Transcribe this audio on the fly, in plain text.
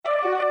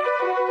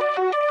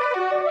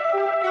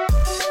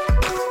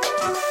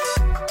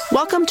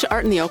Welcome to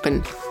Art in the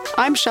Open.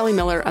 I'm Shelley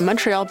Miller, a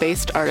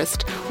Montreal-based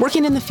artist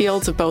working in the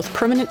fields of both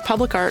permanent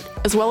public art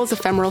as well as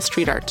ephemeral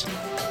street art.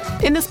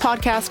 In this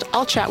podcast,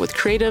 I'll chat with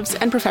creatives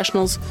and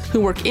professionals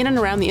who work in and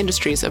around the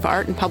industries of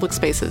art and public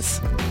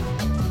spaces.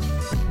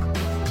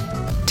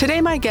 Today,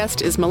 my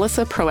guest is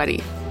Melissa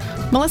Proietti.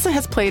 Melissa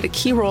has played a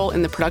key role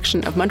in the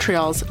production of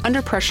Montreal's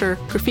Under Pressure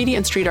Graffiti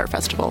and Street Art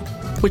Festival,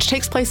 which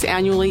takes place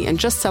annually and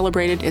just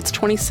celebrated its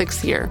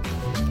 26th year.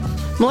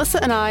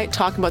 Melissa and I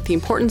talk about the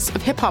importance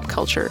of hip-hop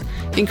culture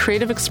in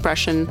creative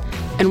expression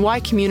and why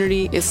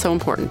community is so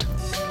important.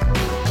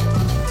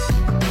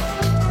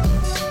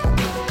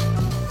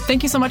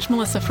 Thank you so much,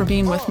 Melissa, for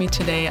being with me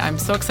today. I'm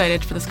so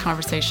excited for this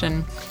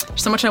conversation.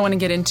 There's so much I want to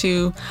get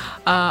into.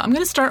 I'm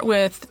going to start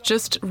with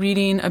just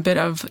reading a bit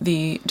of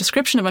the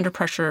description of Under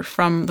Pressure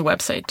from the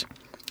website.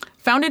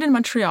 Founded in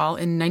Montreal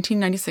in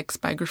 1996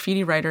 by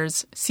graffiti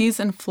writers Seize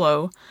and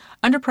Flow,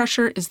 Under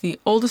Pressure is the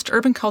oldest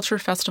urban culture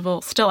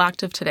festival still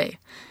active today.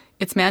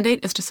 Its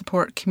mandate is to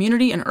support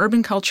community and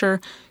urban culture,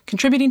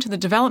 contributing to the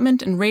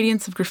development and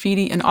radiance of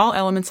graffiti and all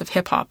elements of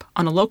hip-hop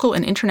on a local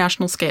and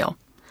international scale.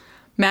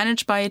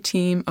 Managed by a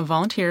team of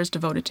volunteers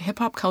devoted to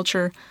hip-hop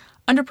culture,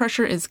 Under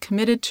Pressure is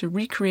committed to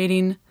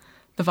recreating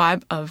the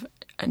vibe of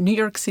New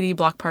York City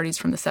block parties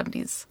from the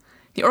 70s.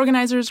 The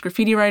organizers,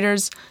 graffiti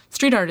writers,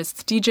 street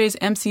artists, DJs,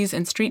 MCs,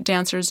 and street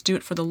dancers do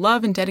it for the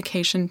love and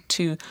dedication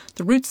to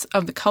the roots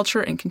of the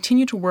culture and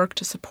continue to work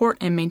to support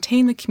and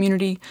maintain the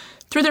community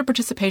through their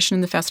participation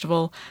in the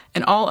festival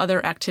and all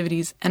other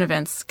activities and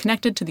events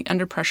connected to the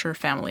Under Pressure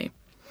family.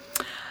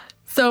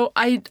 So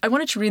I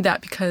wanted to read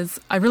that because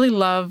I really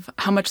love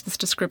how much this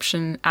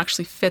description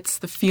actually fits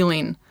the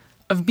feeling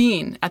of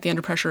being at the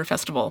Under Pressure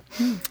Festival.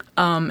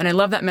 And I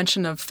love that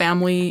mention of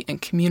family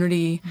and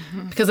community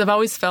because I've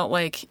always felt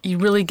like you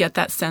really get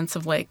that sense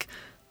of like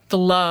the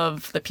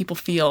love that people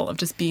feel of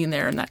just being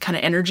there and that kind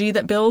of energy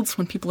that builds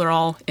when people are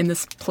all in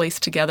this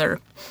place together.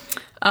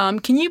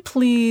 Can you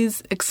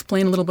please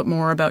explain a little bit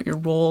more about your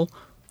role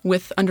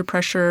with Under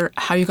Pressure,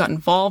 how you got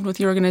involved with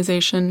the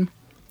organization?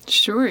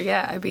 Sure,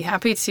 yeah. I'd be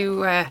happy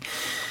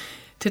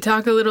to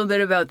talk a little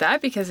bit about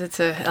that because it's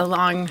a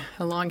long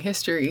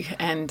history.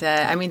 And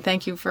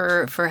thank you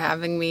for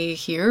having me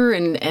here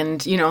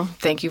and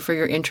thank you for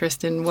your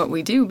interest in what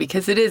we do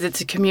because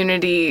it's a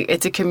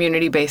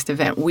community-based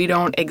event. We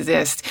don't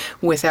exist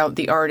without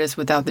the artists,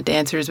 without the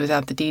dancers,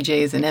 without the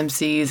DJs and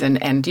MCs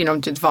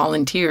and just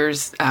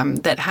volunteers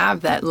that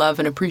have that love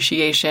and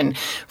appreciation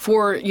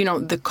for,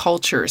 the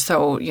culture.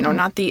 So,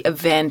 not the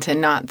event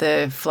and not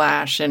the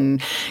flash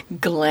and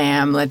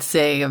glam, let's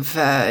say, of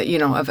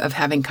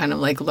having kind of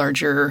like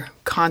larger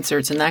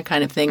concerts and that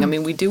kind of thing. I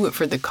mean, we do it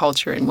for the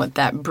culture and what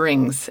that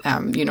brings,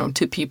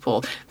 to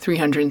people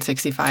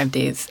 365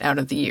 days out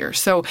of the year.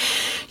 So,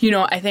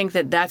 I think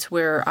that's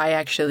where I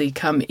actually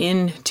come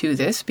into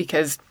this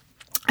because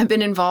I've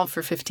been involved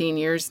for 15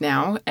 years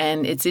now,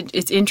 and it's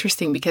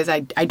interesting because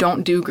I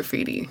don't do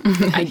graffiti.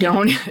 I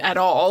don't at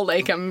all.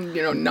 Like, I'm,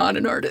 not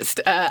an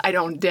artist. I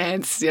don't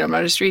dance. I'm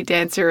not a street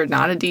dancer,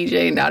 not a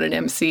DJ, not an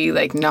MC,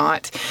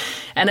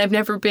 and I've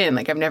never been.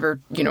 Like, I've never,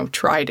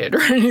 tried it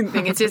or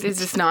anything. It's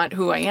just not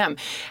who I am.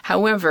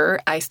 However,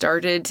 I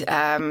started,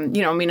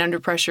 Under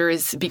Pressure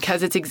is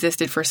because it's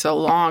existed for so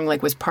long,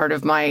 was part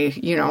of my,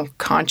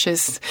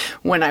 conscious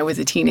when I was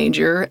a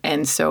teenager.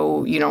 And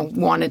so,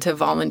 wanted to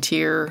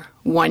volunteer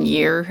 1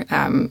 year.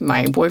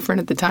 My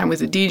boyfriend at the time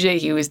was a DJ.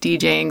 He was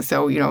DJing.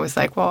 So, it was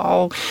like, well,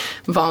 I'll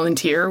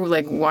volunteer.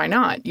 Why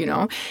not,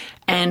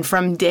 And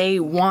from day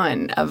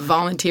one of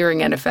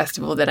volunteering at a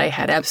festival that I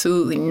had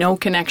absolutely no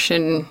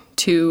connection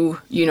to,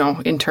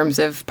 in terms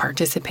of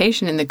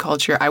participation in the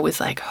culture, I was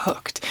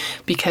hooked.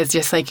 Because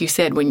just like you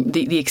said, when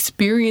the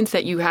experience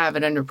that you have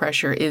at Under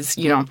Pressure is,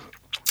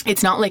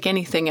 it's not like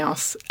anything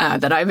else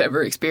that I've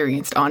ever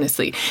experienced,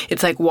 honestly.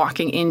 It's like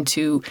walking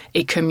into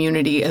a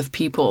community of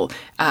people,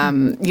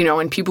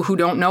 and people who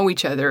don't know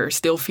each other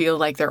still feel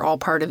like they're all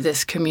part of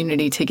this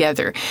community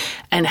together.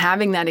 And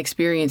having that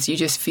experience, you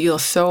just feel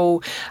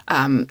so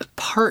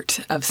part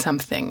of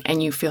something,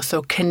 and you feel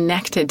so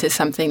connected to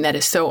something that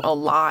is so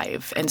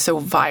alive and so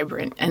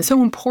vibrant and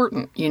so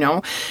important,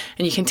 And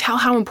you can tell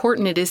how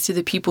important it is to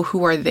the people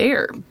who are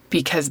there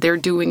because they're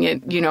doing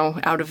it,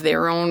 out of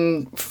their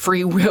own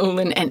free will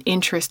and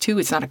interest too.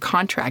 It's not a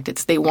contract.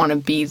 It's they want to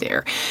be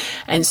there.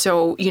 And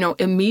so,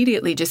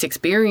 immediately just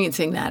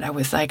experiencing that, I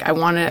was like, I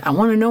want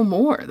to know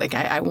more.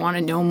 I want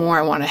to know more.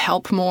 I want to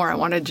help more. I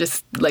want to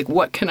just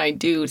what can I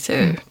do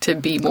to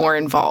be more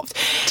involved?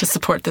 To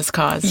support this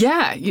cause.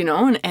 Yeah,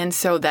 and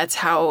so that's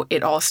how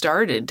it all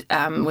started,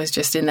 was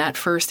just in that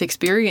first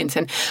experience.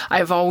 And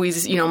I've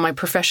always, my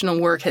professional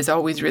work has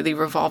always really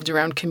revolved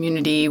around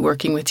community,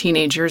 working with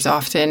teenagers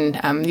often,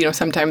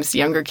 sometimes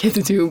younger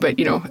kids too, but,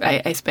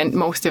 I spent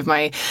most of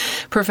my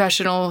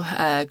professional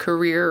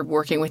career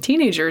working with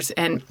teenagers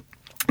and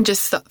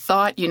just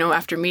thought,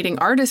 after meeting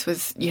artists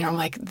was,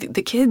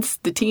 the kids,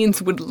 the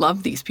teens would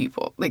love these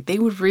people. They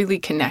would really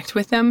connect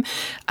with them.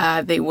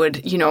 They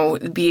would,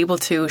 be able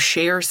to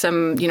share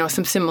some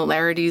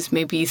similarities.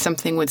 Maybe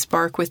something would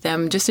spark with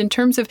them just in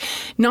terms of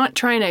not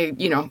trying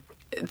to,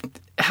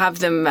 have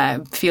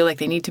them feel like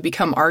they need to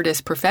become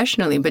artists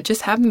professionally, but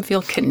just have them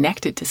feel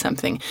connected to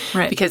something.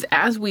 Right. Because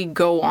as we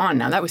go on,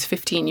 now that was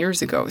 15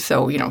 years ago.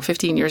 So,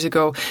 15 years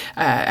ago,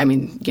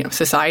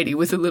 society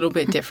was a little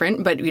bit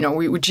different, but,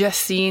 we were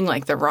just seeing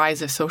like the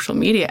rise of social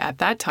media at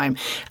that time.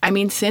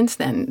 Since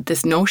then,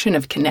 this notion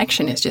of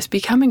connection is just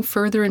becoming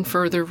further and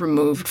further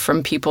removed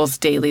from people's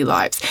daily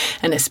lives.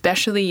 And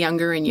especially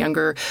younger and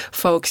younger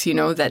folks,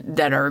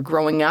 that are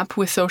growing up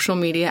with social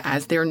media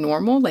as their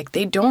normal, like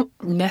they don't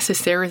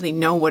necessarily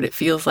know what it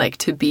feels like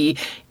to be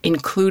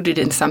included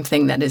in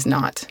something that is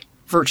not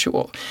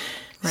virtual.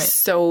 Right.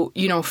 So,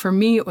 for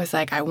me, it was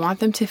like, I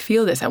want them to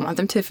feel this. I want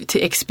them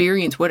to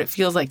experience what it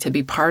feels like to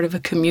be part of a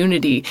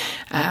community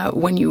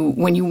when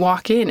you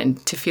walk in,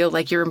 and to feel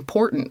like you're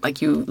important,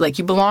 like you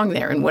belong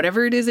there. And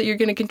whatever it is that you're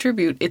going to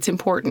contribute, it's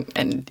important.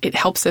 And it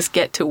helps us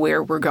get to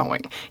where we're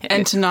going.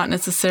 And to not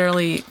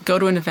necessarily go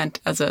to an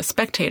event as a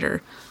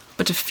spectator,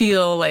 but to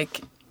feel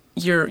like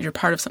you're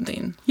part of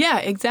something. Yeah,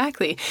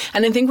 exactly.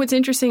 And I think what's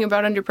interesting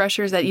about Under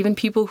Pressure is that even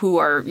people who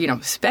are,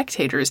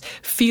 spectators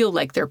feel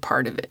like they're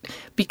part of it,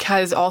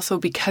 because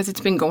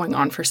it's been going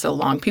on for so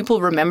long.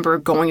 People remember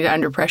going to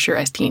Under Pressure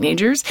as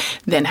teenagers,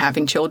 then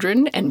having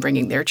children and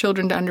bringing their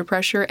children to Under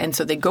Pressure. And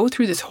so they go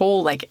through this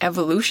whole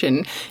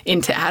evolution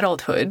into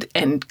adulthood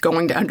and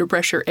going to Under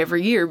Pressure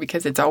every year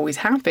because it's always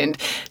happened,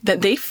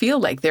 that they feel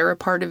like they're a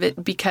part of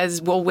it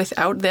because,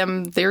 without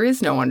them, there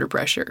is no Under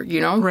Pressure,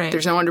 Right.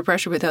 There's no Under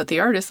Pressure without the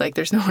artists.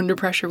 There's no Under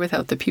Pressure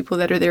without the people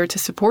that are there to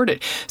support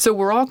it. So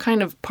we're all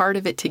kind of part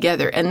of it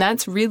together. And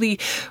that's really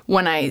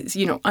when I,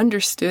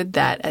 understood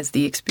that as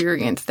the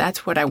experience,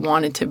 that's what I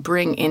wanted to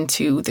bring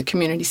into the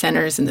community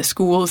centers and the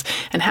schools,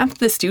 and have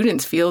the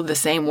students feel the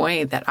same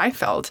way that I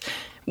felt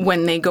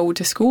when they go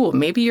to school.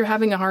 Maybe you're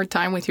having a hard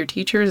time with your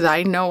teachers.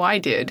 I know I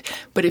did.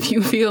 But if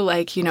you feel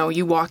like,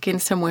 you walk in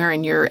somewhere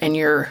and you're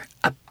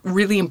a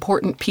really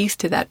important piece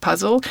to that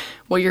puzzle,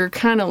 you're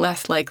kind of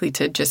less likely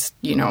to just,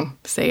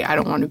 say, I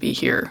don't want to be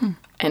here,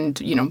 and,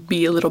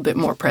 be a little bit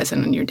more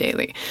present in your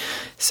daily.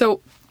 So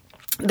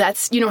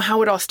that's,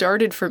 how it all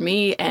started for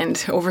me.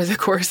 And over the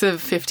course of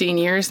 15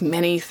 years,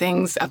 many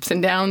things, ups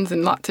and downs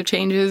and lots of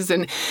changes.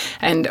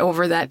 And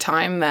over that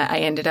time, I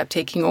ended up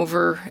taking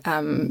over,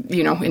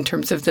 in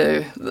terms of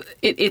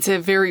it's a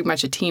very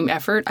much a team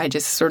effort. I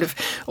just sort of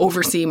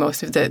oversee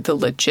most of the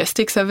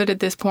logistics of it at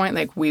this point.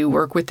 Like, we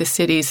work with the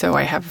city. So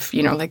I have,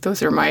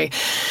 those are my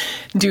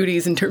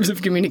duties in terms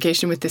of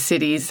communication with the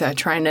cities,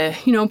 trying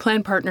to,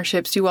 plan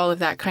partnerships, do all of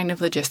that kind of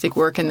logistic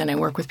work. And then I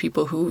work with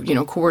people who,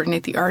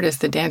 coordinate the artists,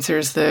 the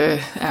dancers,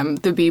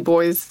 the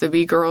B-boys, the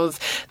B-girls,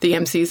 the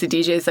MCs, the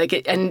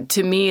DJs. And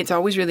to me, it's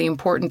always really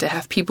important to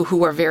have people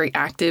who are very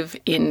active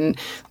in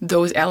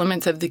those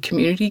elements of the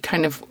community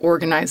kind of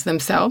organize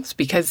themselves,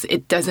 because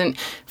it doesn't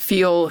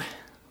feel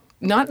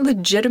not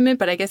legitimate,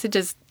 but I guess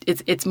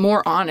it's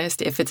more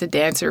honest if it's a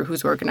dancer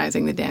who's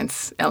organizing the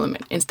dance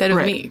element instead of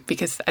me,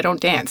 because I don't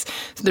dance.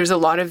 So there's a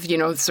lot of,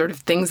 sort of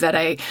things that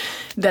I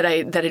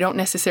don't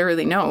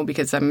necessarily know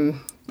because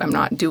I'm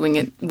not doing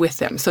it with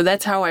them. So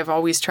that's how I've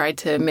always tried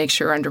to make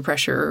sure Under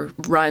Pressure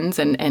runs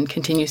and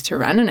continues to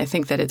run. And I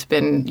think that it's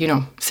been,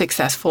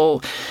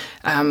 successful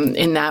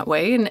in that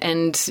way.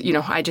 And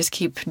I just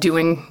keep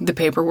doing the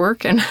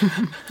paperwork. And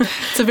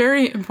it's a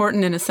very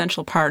important and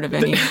essential part of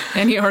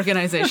any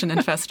organization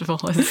and festival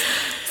is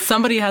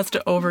somebody has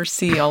to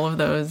oversee all of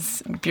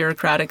those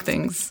bureaucratic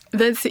things.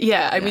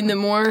 I mean, the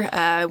more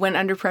when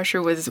Under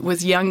Pressure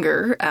was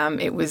younger,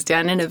 it was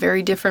done in a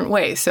very different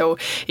way. So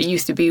it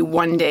used to be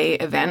one day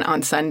event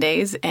on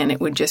Sundays, and it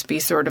would just be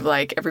sort of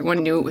like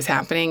everyone knew it was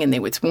happening, and they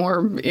would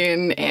swarm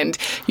in and,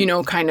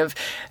 kind of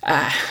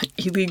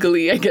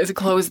illegally, I guess,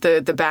 close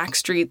the back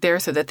street there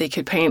so that they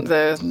could paint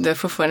the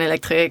Foufoune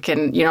Électrique,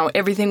 and,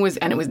 everything was,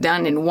 and it was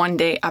done in one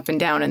day up and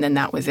down, and then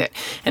that was it.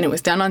 And it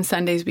was done on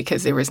Sundays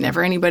because there was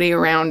never anybody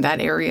around that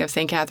area of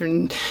St.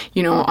 Catherine,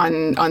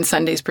 on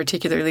Sundays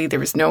particularly. There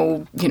was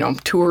no,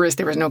 tourists,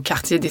 there was no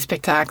quartier des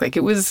spectacles.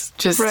 It was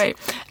just... Right.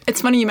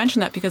 It's funny you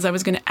mentioned that, because I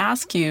was going to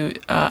ask you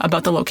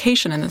about the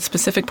location and the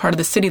specific part of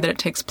the city that it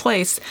takes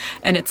place,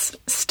 and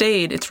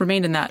it's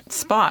remained in that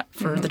spot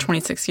for the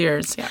 26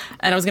 years. Yeah.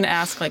 And I was going to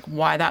ask,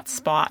 why that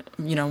spot?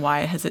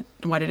 Why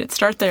did it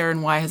start there,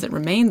 and why has it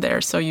remained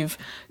there? So you've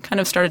kind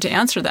of started to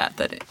answer that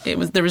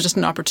there was just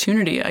an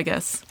opportunity, I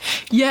guess.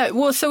 Yeah,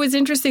 well, so it's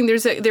interesting.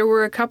 There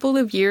were a couple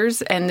of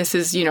years, and this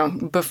is,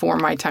 before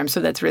my time, so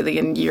that's really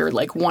in year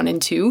 1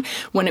 and 2,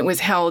 when it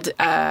was held.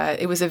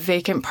 It was a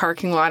vacant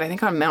parking lot, I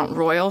think on Mount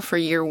Royal for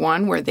year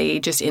 1, where they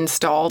just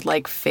installed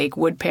fake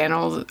wood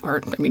panels,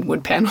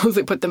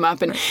 they put them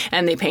up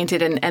and they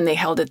painted and they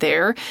held it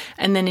there.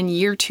 And then in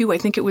year 2, I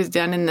think it was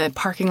done in the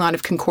parking lot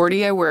of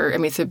Concordia, where,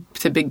 it's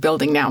a big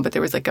building now, but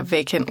there was a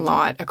vacant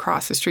lot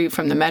across the street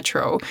from the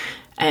metro,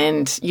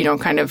 and,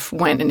 kind of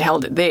went and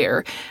held it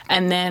there.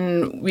 And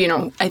then,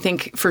 I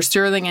think for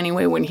Sterling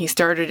anyway, when he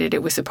started it,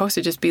 it was supposed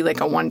to just be a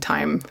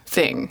one-time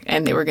thing,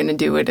 and they were going to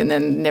do it and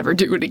then never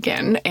do it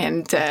again.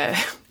 And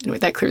Anyway,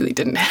 that clearly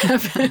didn't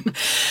happen.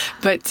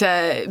 But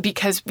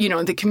because,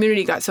 the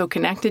community got so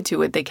connected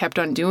to it, they kept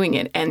on doing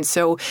it. And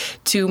so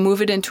to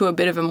move it into a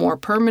bit of a more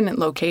permanent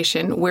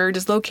location where it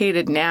is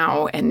located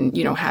now and,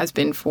 has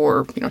been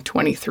for,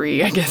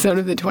 23, I guess, out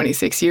of the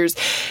 26 years,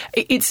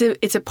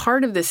 it's a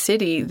part of the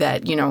city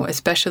that,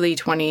 especially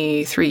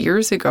 23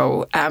 years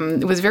ago,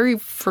 was very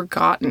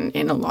forgotten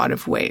in a lot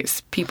of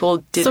ways. People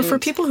didn't... So for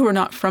people who are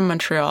not from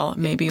Montreal,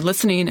 maybe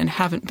listening and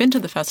haven't been to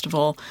the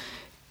festival,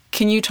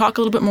 can you talk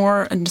a little bit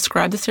more and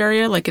describe this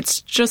area? Like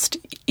it's just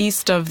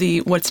east of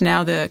what's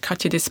now the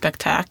Quartier des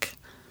Spectacles.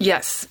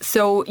 Yes.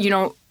 So,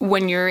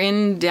 when you're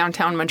in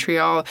downtown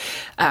Montreal,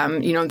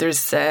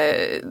 there's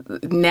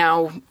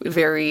now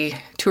very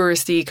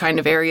touristy kind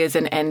of areas.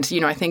 And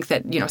I think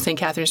that, St.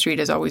 Catherine Street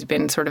has always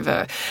been sort of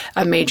a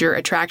major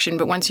attraction.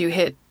 But once you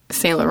hit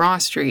St.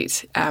 Laurent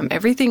Street,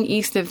 everything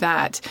east of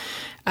that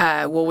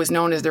was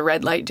known as the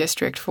red light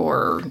district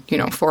for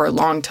a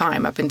long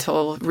time, up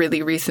until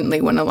really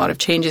recently when a lot of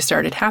changes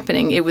started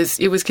happening. It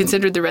was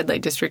considered the red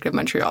light district of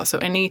Montreal. So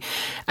any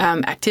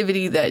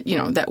activity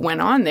that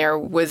went on there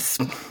was,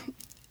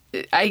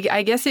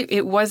 I guess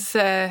it was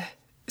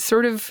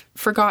sort of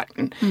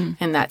forgotten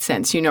in that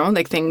sense,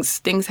 like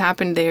things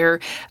happened there.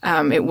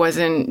 It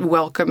wasn't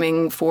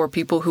welcoming for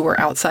people who were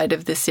outside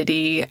of the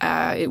city.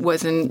 It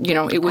wasn't,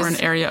 it was... Or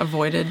an area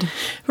avoided.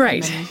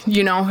 Right.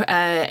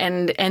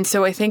 And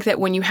so I think that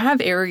when you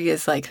have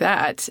areas like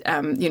that,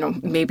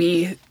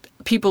 maybe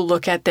people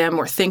look at them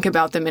or think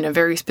about them in a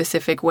very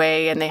specific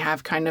way, and they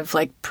have kind of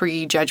like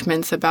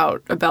prejudgments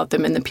about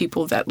them and the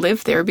people that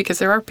live there, because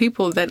there are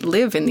people that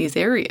live in these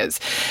areas.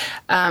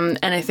 And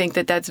I think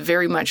that that's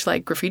very much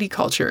like graffiti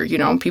culture.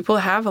 People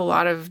have a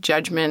lot of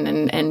judgment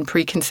and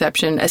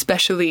preconception,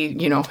 especially,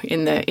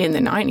 in the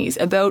 90s,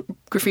 about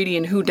graffiti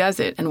and who does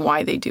it and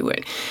why they do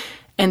it.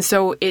 And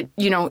so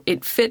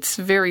it fits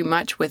very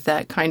much with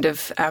that kind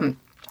of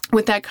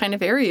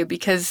area,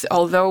 because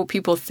although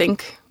people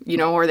think,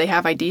 or they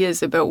have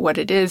ideas about what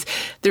it is,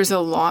 there's a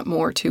lot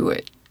more to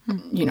it,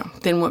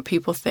 than what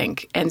people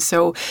think. And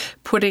so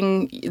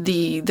putting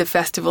the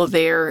festival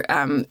there,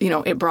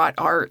 it brought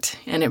art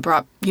and it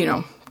brought,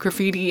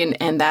 graffiti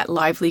and that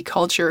lively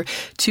culture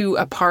to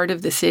a part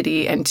of the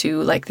city and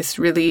to like this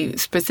really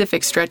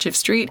specific stretch of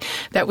street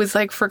that was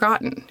like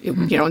forgotten,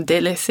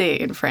 délaissé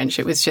in French.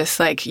 It was just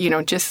like,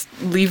 just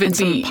leave it and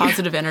be. Some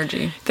positive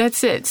energy.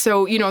 That's it.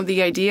 So,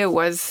 the idea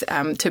was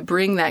to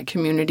bring that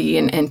community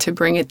and to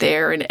bring it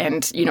there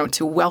and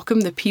to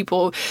welcome the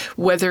people,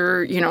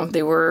 whether,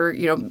 they were,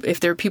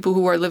 if there are people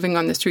who are living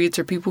on the streets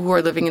or people who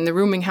are living in the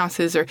rooming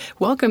houses, or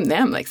welcome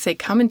them, like say,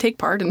 come and take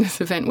part in this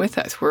event with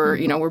us.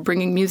 We're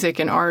bringing music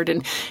and art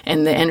and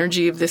the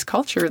energy of this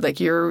culture.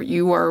 Like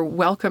you are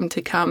welcome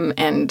to come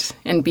and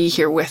be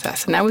here with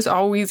us. And that was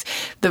always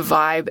the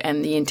vibe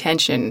and the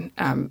intention,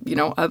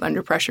 of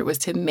Under Pressure, was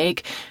to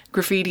make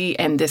graffiti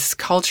and this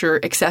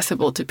culture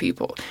accessible to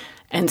people.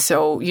 And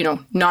so,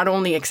 not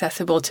only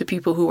accessible to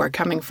people who are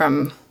coming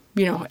from,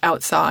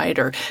 outside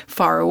or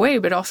far away,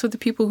 but also the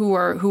people who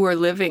are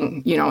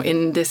living,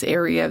 in this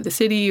area of the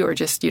city, or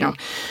just,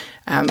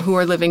 who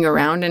are living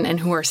around and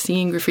who are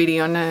seeing graffiti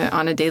on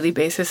a daily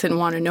basis and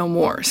want to know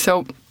more.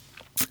 So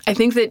I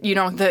think that,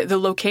 the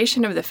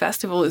location of the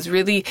festival is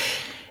really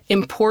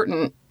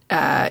important.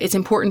 It's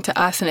important to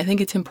us, and I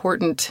think it's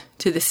important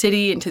to the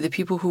city and to the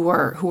people who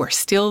are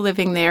still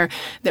living there,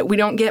 that we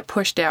don't get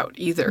pushed out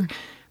either.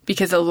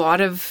 Because a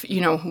lot of,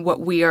 what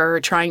we are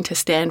trying to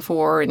stand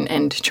for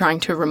and trying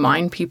to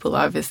remind people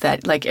of is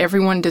that, like,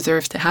 everyone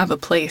deserves to have a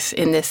place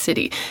in this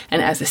city.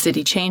 And as the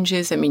city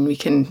changes, I mean, we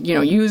can,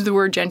 use the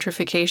word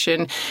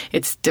gentrification.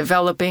 It's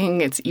developing,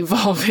 it's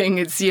evolving,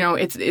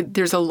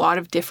 there's a lot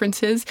of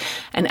differences.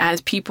 And as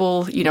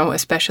people,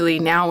 especially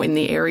now in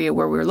the area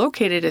where we're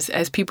located,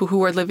 as people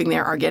who are living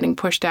there are getting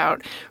pushed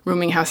out,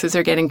 rooming houses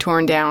are getting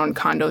torn down,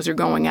 condos are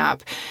going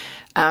up.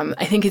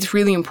 I think it's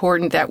really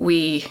important that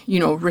we,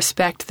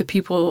 respect the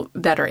people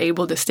that are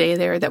able to stay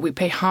there, that we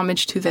pay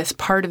homage to this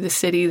part of the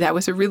city.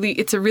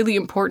 It's a really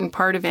important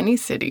part of any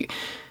city,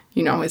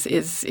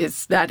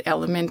 is that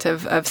element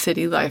of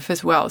city life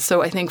as well.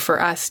 So I think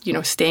for us,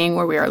 staying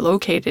where we are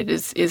located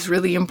is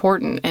really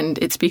important, and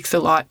it speaks a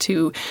lot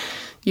to,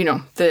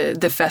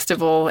 the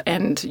festival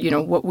and,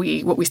 what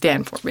we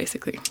stand for,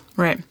 basically.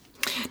 Right.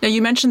 Now,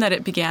 you mentioned that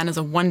it began as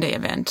a one-day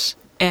event,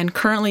 and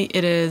currently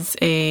it is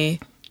a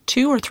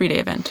 2 or 3 day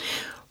event?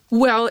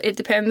 Well, it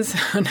depends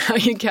on how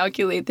you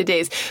calculate the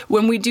days.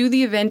 When we do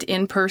the event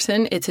in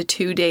person, it's a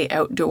 2-day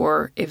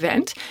outdoor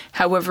event.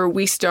 However,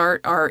 we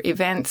start our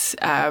events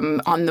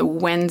on the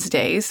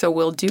Wednesday. So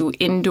we'll do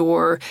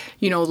indoor,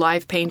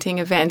 live painting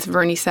events,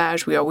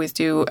 vernissage. We always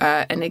do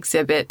an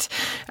exhibit.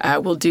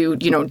 We'll do,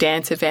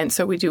 dance events.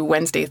 So we do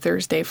Wednesday,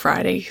 Thursday,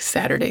 Friday,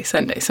 Saturday,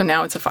 Sunday. So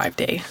now it's a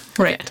 5-day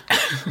Right.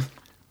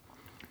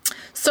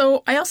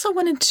 So I also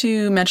wanted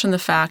to mention the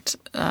fact,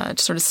 to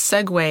sort of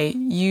segue,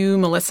 you,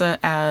 Melissa,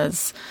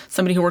 as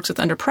somebody who works with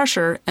Under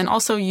Pressure, and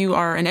also you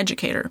are an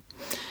educator,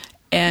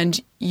 and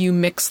you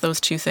mix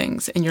those two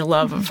things in your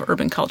love of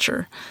urban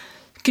culture.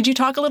 Could you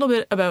talk a little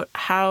bit about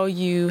how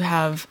you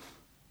have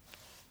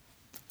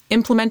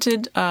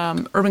implemented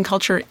urban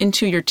culture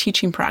into your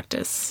teaching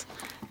practice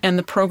and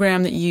the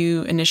program that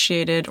you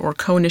initiated or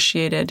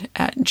co-initiated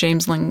at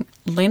James Ling,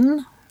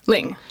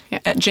 Yeah.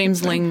 at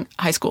James Ling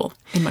High School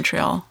in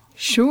Montreal.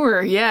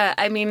 Sure, yeah.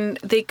 I mean,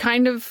 they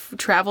kind of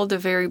traveled a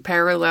very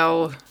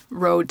parallel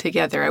road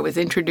together. I was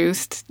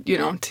introduced,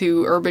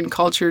 to urban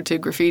culture, to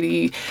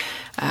graffiti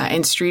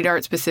and street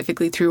art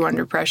specifically through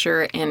Under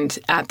Pressure. And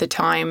at the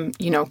time,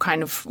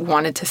 kind of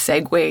wanted to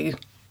segue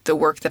the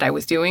work that I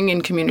was doing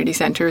in community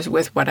centers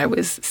with what I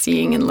was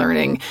seeing and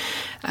learning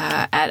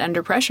at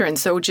Under Pressure. And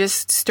so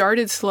just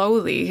started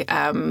slowly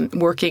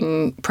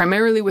working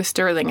primarily with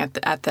Sterling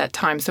at that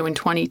time. So in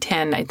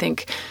 2010, I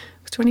think it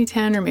was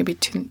 2010 or maybe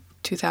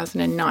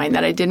 2009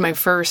 that I did my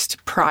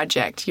first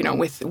project,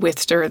 with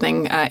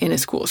Sterling in a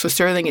school. So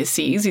Sterling is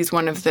C's. He's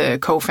one of the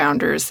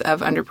co-founders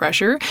of Under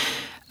Pressure.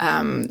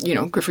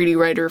 Graffiti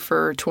writer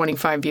for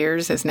 25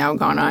 years, has now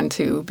gone on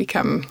to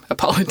become a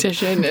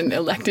politician and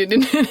elected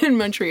in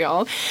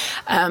Montreal.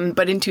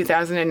 But in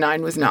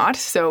 2009 was not.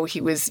 So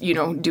he was,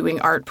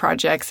 doing art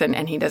projects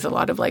and he does a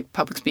lot of like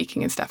public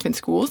speaking and stuff in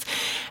schools.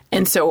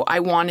 And so I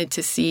wanted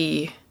to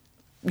see,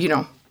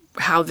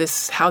 how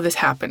this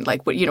happened.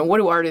 Like, what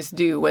do artists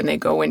do when they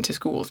go into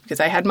schools? Because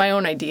I had my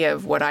own idea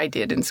of what I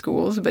did in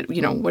schools, but,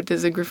 what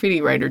does a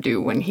graffiti writer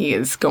do when he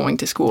is going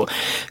to school?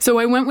 So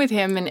I went with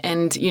him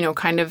and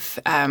kind of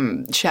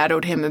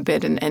shadowed him a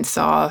bit and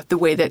saw the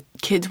way that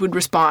kids would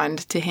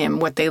respond to him,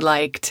 what they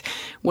liked,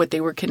 what they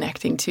were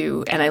connecting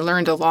to. And I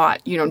learned a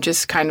lot,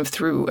 just kind of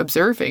through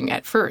observing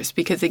at first.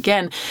 Because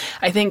again,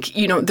 I think,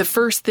 the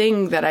first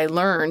thing that I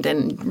learned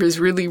and was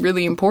really,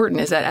 really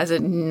important is that as a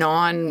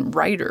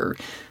non-writer,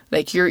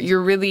 like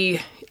you're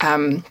really,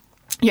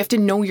 you have to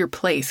know your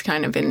place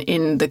kind of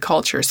in the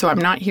culture. So I'm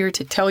not here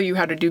to tell you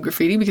how to do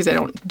graffiti because I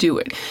don't do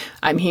it.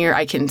 I'm here,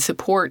 I can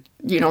support,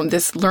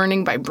 this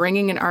learning by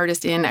bringing an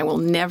artist in. I will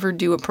never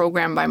do a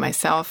program by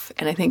myself.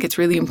 And I think it's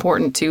really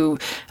important to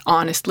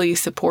honestly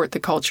support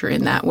the culture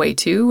in that way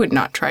too, and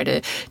not try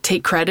to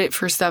take credit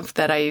for stuff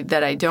that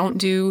I don't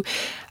do.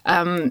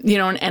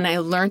 And I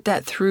learned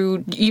that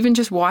through even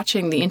just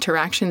watching the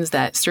interactions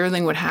that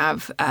Sterling would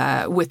have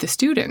with the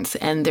students,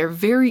 and they're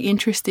very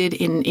interested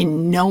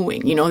in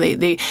knowing.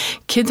 They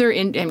kids are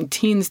and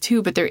teens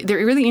too, but they're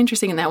really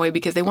interesting in that way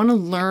because they want to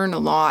learn a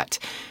lot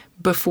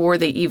before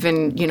they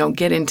even,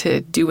 get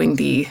into doing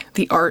the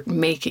art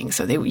making.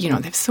 So they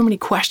have so many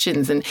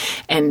questions and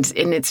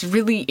it's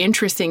really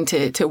interesting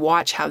to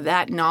watch how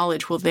that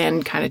knowledge will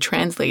then kind of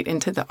translate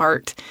into the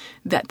art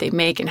that they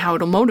make and how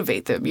it'll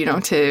motivate them,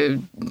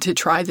 to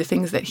try the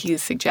things that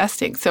he's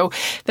suggesting. So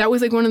that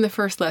was like one of the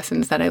first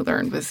lessons that I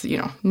learned was,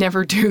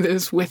 never do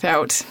this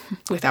without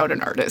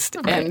an artist.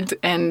 Right.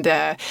 And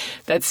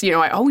that's,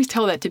 I always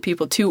tell that to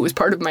people too. It was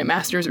part of my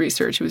master's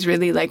research. It was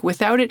really like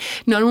without it,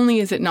 not only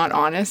is it not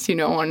honest,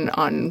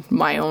 on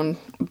my own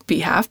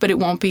behalf, but it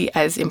won't be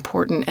as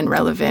important and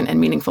relevant and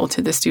meaningful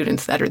to the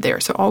students that are there.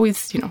 So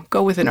always,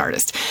 go with an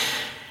artist.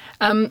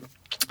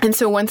 And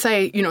so once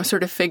I,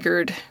 sort of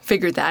figured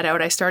that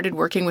out, I started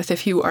working with a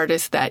few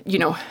artists that,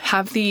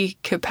 have the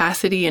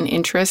capacity and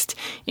interest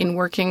in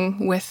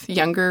working with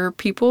younger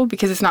people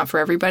because it's not for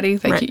everybody.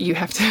 Like right. you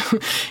have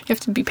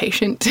to be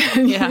patient.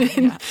 Yeah.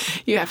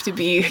 You have to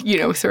be,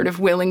 sort of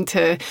willing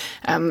to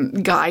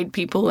guide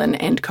people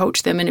and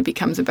coach them. And it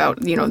becomes about,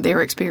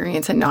 their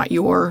experience and not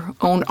your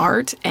own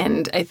art.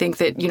 And I think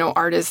that,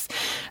 artists,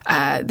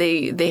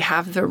 they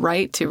have the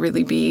right to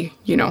really be,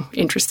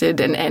 interested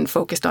and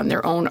focused on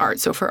their own art.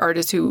 So for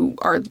artists who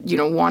are,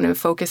 want to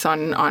focus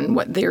on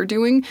what they're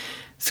doing,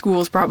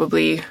 school's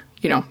probably,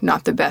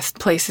 not the best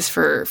places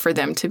for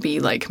them to be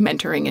like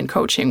mentoring and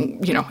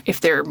coaching.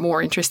 If they're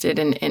more interested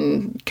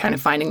in kind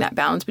of finding that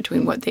balance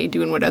between what they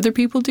do and what other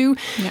people do,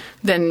 yeah.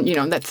 Then,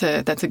 that's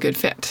a good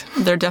fit.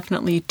 They're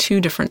definitely two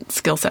different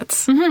skill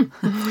sets.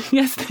 Mm-hmm.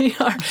 Yes, they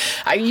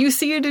are. You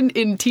see it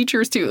in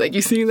teachers too. Like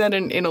you see that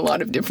in a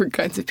lot of different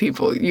kinds of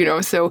people,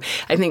 So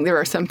I think there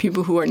are some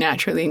people who are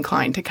naturally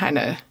inclined to kind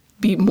of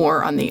be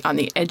more on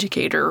the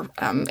educator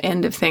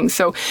end of things.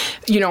 So,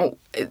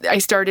 I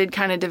started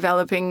kind of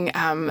developing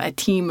a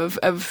team of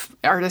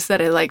artists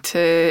that I like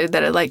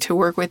to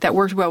work with that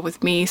worked well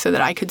with me, so that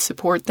I could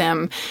support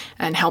them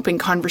and helping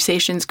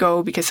conversations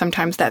go, because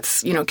sometimes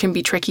that's can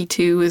be tricky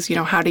too. Is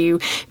how do you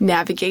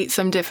navigate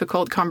some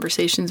difficult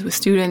conversations with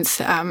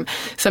students?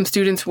 Some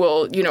students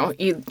will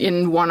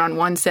in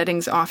one-on-one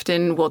settings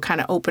often will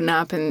kind of open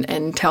up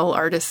and tell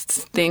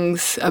artists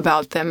things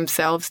about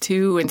themselves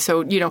too, and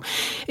so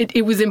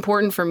it was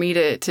important for me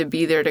to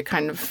be there to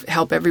kind of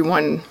help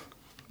everyone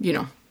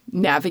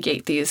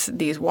navigate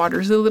these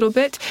waters a little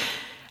bit.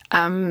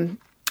 And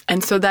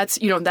so that's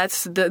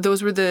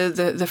those were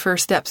the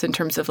first steps in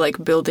terms of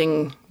like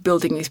building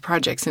these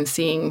projects and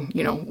seeing,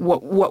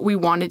 what we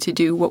wanted to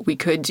do, what we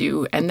could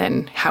do, and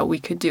then how we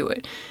could do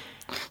it.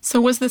 So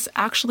was this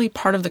actually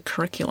part of the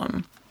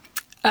curriculum?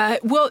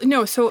 Well,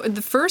 no. So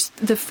the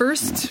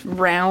first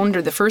round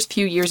or the first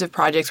few years of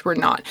projects were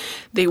not.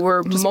 They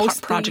were Just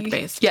mostly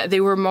project-based. Yeah,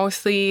 they were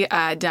mostly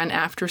done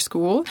after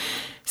school.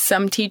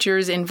 Some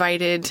teachers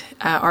invited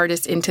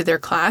artists into their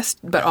class,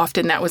 but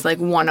often that was like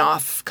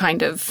one-off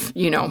kind of,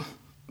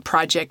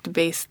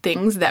 project-based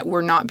things that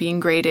were not being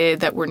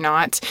graded,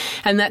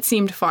 and that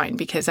seemed fine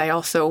because I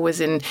also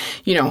was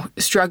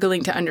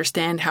struggling to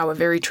understand how a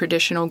very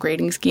traditional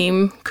grading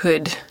scheme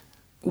could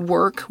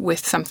work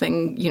with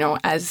something,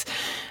 as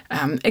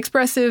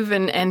expressive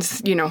and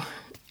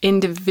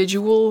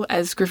individual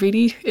as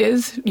graffiti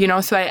is,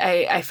 so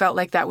I felt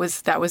like that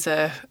was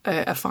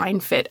a fine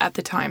fit at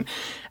the time.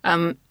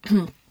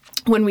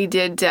 When we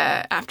did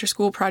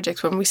after-school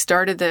projects, when we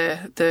started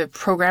the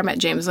program at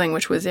James Ling,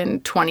 which was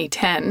in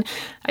 2010,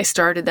 I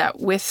started that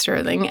with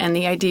Sterling, and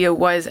the idea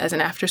was, as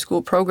an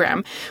after-school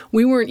program,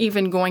 we weren't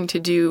even going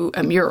to do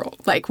a mural.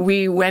 Like,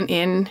 we went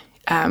in,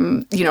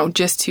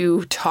 just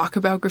to talk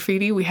about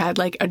graffiti. We had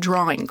like a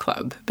drawing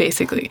club,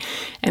 basically.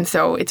 And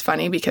so it's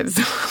funny because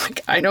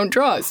I don't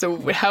draw,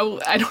 so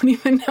I don't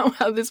even know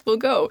how this will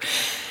go.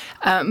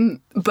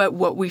 But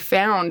what we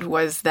found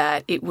was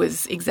that it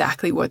was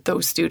exactly what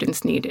those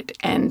students needed.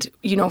 And,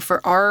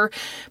 for our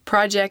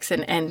projects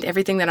and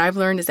everything that I've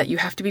learned is that you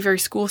have to be very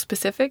school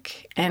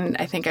specific. And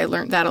I think I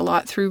learned that a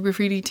lot through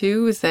graffiti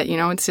too, is that,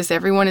 it's just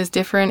everyone is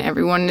different.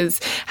 Everyone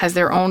has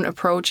their own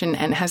approach and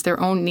has their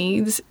own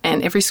needs,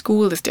 and every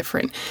school is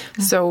different.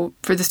 Mm-hmm. So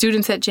for the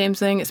students at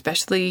James Ling,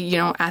 especially,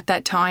 at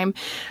that time,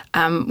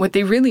 what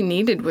they really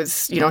needed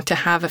was, to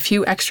have a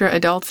few extra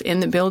adults in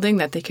the building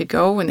that they could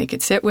go and they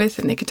could sit with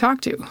and they could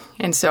talk to.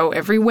 And so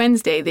every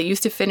Wednesday, they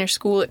used to finish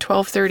school at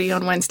 12:30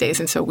 on Wednesdays.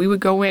 And so we would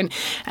go in,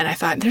 and I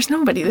thought, there's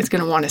nobody that's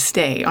going to want to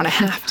stay on a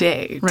half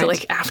day to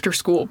like after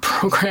school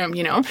program,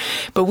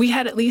 But we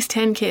had at least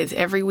 10 kids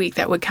every week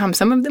that would come.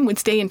 Some of them would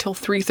stay until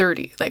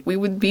 3:30. Like, we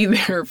would be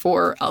there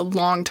for a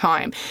long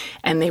time,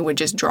 and they would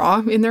just draw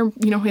in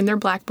their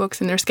black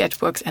books and their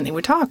sketchbooks, and they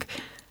would talk.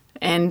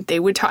 And they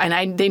would talk,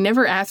 and they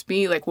never asked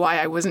me like why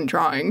I wasn't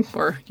drawing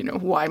or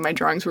why my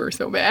drawings were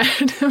so bad,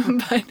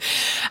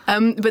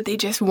 but they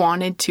just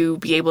wanted to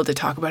be able to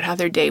talk about how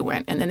their day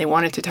went, and then they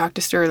wanted to talk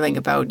to Sterling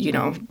about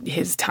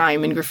his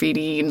time in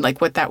graffiti and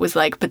like what that was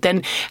like, but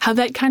then how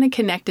that kind of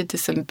connected to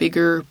some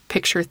bigger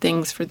picture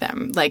things for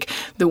them, like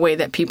the way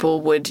that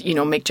people would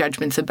make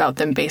judgments about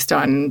them based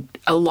on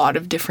a lot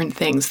of different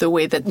things, the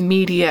way that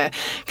media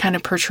kind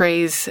of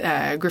portrays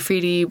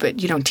graffiti, but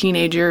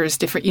teenagers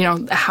different,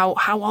 how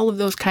all of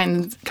those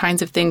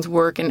kinds of things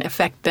work and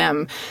affect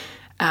them.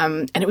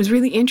 And it was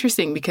really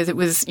interesting because it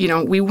was,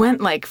 we went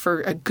like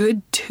for a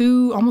good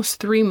 2, almost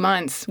 3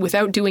 months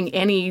without doing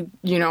any,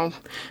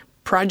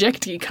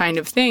 project-y kind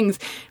of things,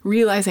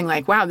 realizing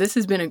like, wow, this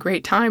has been a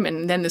great time.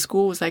 And then the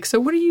school was like, so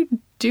what are you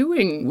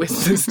doing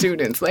with the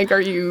students? Like,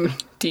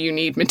 do you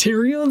need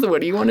materials?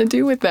 What do you want to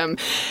do with them?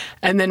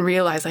 And then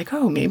realize like,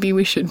 oh, maybe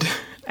we should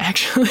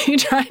actually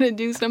try to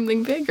do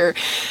something bigger.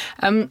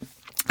 And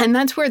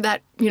that's where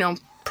that,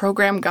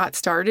 program got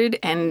started,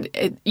 and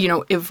it,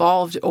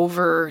 evolved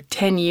over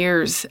 10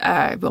 years.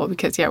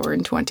 Because we're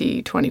in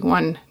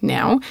 2021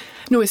 now.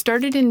 No, it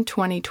started in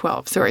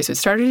 2012. Sorry, so it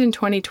started in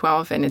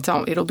 2012, and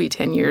it'll be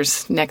 10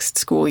 years next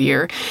school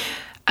year.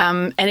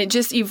 And it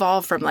just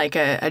evolved from like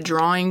a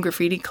drawing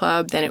graffiti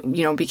club. Then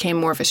it, became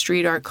more of a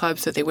street art club.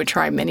 So they would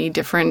try many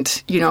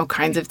different,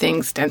 kinds of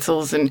things,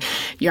 stencils and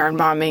yarn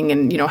bombing,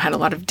 and, had a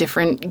lot of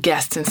different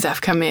guests and stuff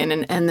come in.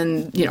 And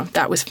then,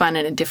 that was fun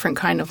and a different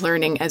kind of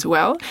learning as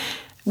well,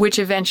 which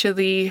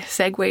eventually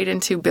segued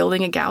into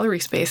building a gallery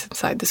space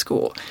inside the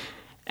school.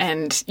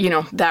 And,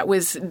 that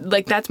was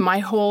like, that's my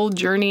whole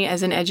journey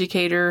as an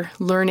educator,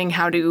 learning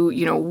how to,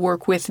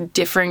 work with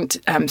different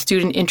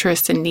student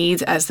interests and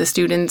needs as the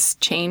students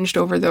changed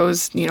over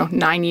those,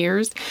 9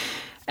 years.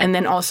 And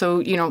then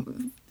also,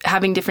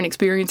 having different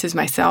experiences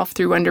myself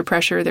through Under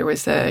Pressure. There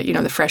was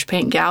the Fresh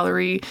Paint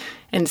Gallery,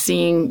 and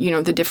seeing,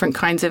 the different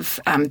kinds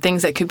of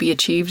things that could be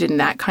achieved in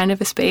that kind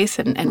of a space,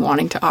 and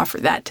wanting to offer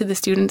that to the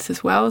students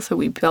as well. So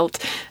we built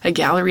a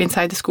gallery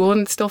inside the school,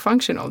 and it's still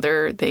functional.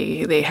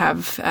 They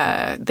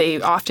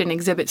often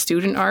exhibit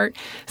student art.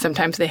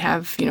 Sometimes they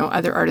have,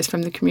 other artists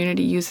from the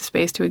community use the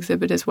space to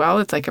exhibit as well.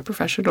 It's like a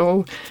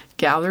professional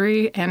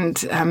gallery.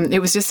 And it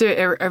was just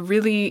a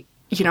really,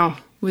 it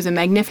was a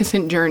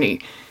magnificent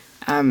journey.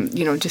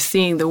 Just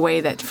seeing the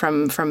way that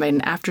from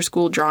an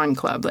after-school drawing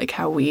club, like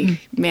how we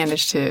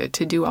managed to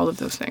do all of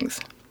those things.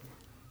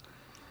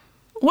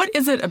 What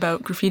is it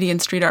about graffiti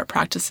and street art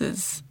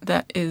practices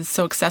that is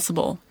so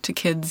accessible to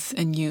kids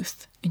and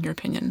youth, in your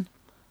opinion?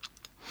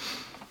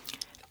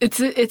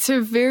 It's a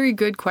very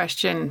good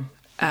question,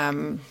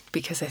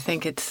 because I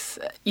think it's,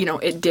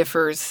 it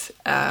differs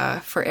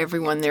for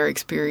everyone. Their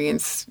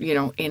experience,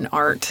 in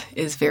art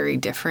is very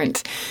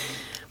different.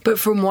 But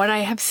from what I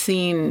have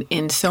seen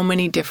in so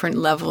many different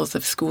levels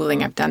of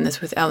schooling, I've done this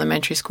with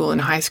elementary school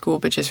and high school,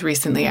 but just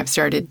recently I've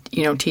started,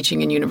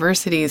 teaching in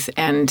universities,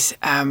 and,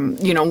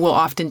 we'll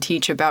often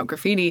teach about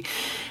graffiti,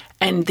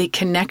 and they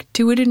connect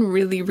to it in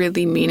really,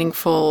 really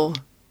meaningful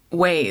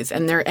ways,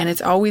 and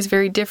it's always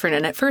very different.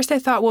 And at first I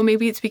thought, well,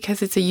 maybe it's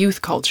because it's a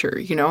youth culture,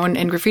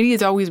 and graffiti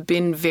has always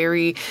been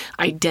very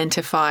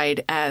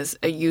identified as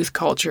a youth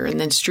culture, and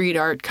then street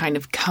art kind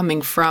of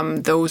coming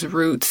from those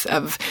roots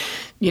of,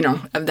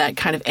 of that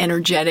kind of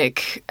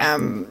energetic,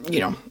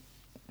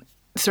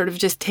 sort of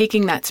just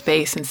taking that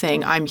space and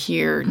saying, I'm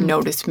here,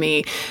 notice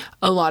me.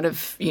 A lot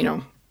of,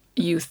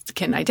 youth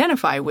can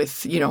identify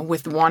with,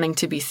 with wanting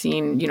to be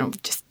seen,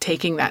 just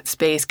taking that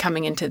space,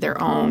 coming into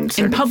their own.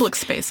 In public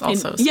space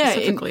also,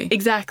 specifically.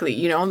 Exactly.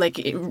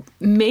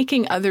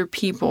 Making other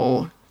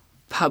people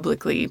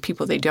publicly,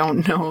 people they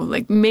don't know,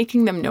 like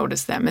making them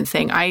notice them and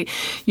saying,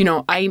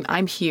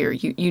 I'm here.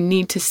 You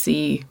need to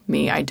see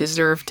me. I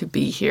deserve to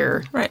be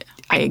here. Right.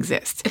 I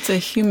exist. It's a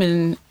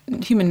human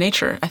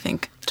nature, I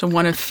think, to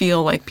want to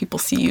feel like people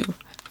see you.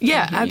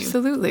 Yeah,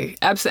 absolutely.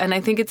 And I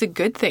think it's a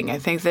good thing. I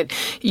think that,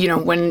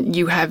 when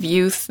you have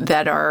youth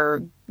that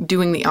are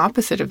doing the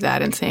opposite of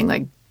that and saying,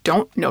 like,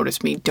 don't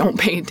notice me, don't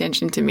pay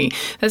attention to me,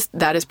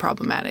 that is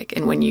problematic.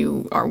 And when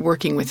you are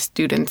working with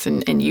students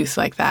and youth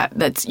like that,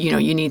 that's,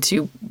 you need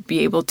to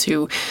be able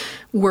to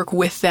work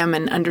with them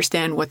and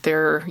understand what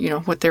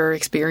their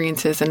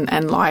experiences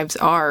and lives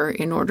are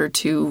in order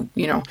to,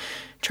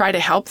 try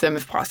to help them,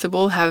 if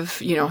possible, have,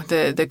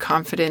 the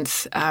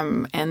confidence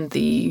and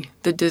the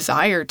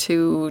desire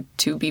to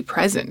be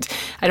present.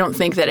 I don't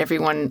think that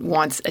everyone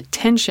wants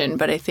attention,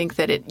 but I think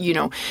that it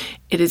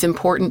is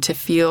important to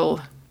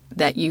feel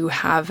that you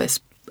have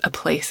a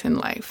place in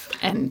life.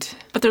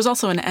 But there's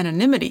also an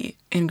anonymity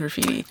in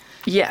graffiti.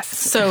 Yes.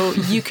 So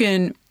you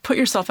can put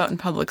yourself out in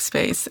public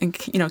space and,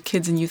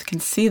 kids and youth can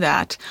see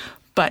that.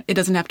 But it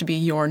doesn't have to be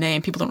your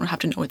name. People don't have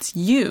to know it's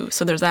you.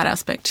 So there's that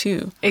aspect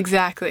too.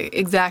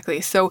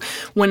 Exactly. So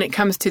when it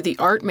comes to the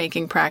art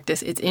making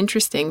practice, it's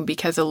interesting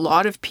because a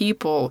lot of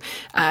people,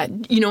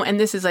 and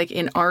this is like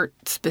in art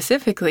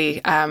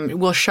specifically,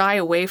 will shy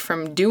away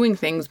from doing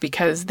things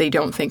because they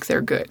don't think they're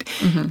good.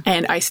 Mm-hmm.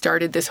 And I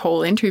started this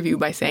whole interview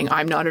by saying,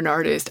 I'm not an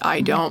artist. I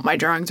don't. My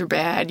drawings are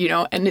bad,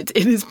 and it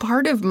is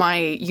part of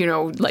my,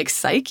 like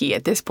psyche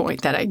at this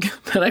point that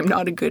I'm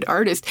not a good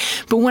artist.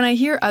 But when I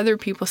hear other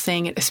people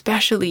saying it,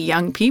 especially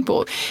young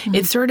people,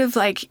 it's sort of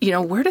like,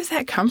 where does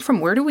that come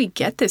from? Where do we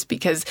get this?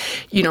 Because,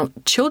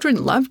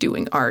 children love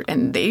doing art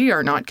and they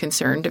are not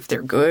concerned if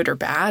they're good or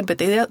bad, but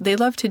they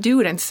love to do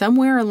it. And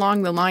somewhere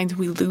along the lines,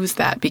 we lose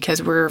that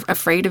because we're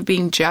afraid of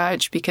being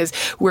judged, because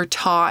we're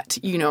taught,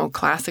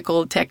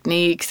 classical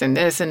techniques and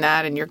this and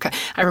that. And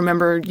I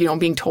remember,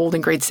 being told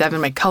in grade 7,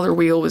 my color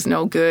wheel was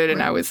no good.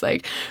 And I was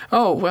like,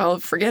 oh, well,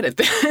 forget it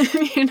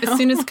then. As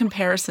soon as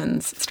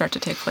comparisons start to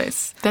take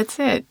place. That's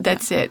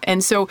it.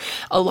 And so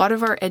a lot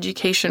of our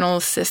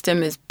educational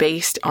system is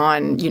based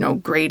on,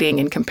 grading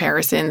and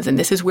comparisons, and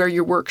this is where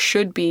your work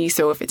should be.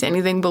 So if it's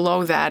anything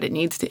below that, it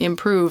needs to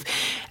improve.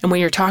 And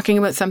when you're talking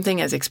about something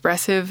as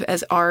expressive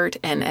as art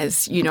and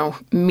as,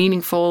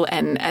 meaningful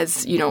and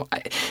as,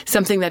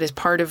 something that is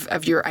part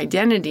of your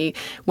identity,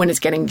 when it's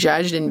getting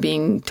judged and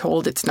being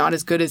told it's not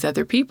as good as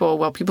other people,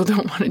 well, people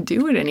don't want to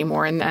do it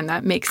anymore. And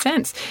that makes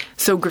sense.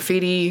 So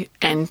graffiti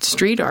and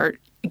street art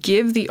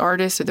give the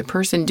artist or the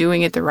person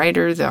doing it, the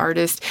writer, the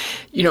artist,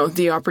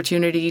 the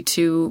opportunity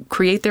to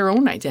create their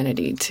own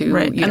identity.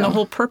 Right. And the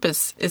whole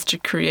purpose is to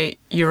create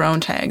your own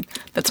tag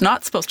that's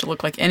not supposed to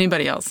look like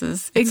anybody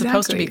else's. It's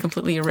supposed to be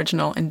completely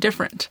original and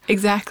different.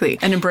 Exactly.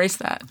 And embrace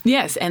that.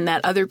 Yes. And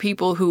that other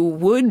people who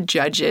would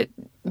judge it,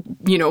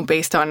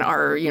 based on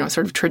our,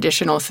 sort of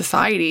traditional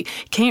society,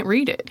 can't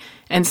read it.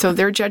 And so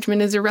their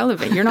judgment is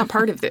irrelevant. You're not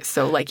part of this.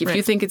 So, like, if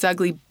you think it's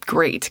ugly,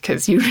 great,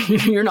 because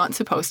you're not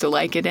supposed to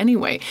like it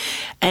anyway.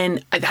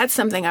 And that's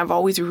something I've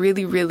always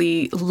really,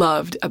 really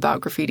loved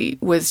about graffiti,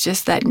 was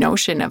just that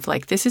notion of,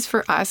 like, this is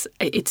for us.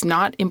 It's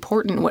not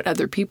important what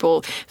other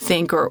people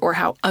think or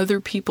how other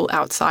people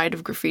outside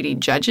of graffiti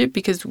judge it,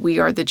 because we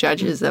are the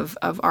judges of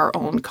our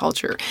own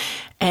culture.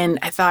 And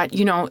I thought,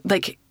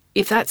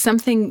 if that's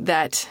something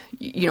that,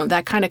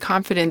 that kind of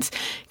confidence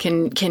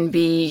can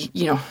be,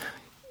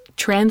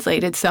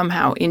 translated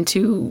somehow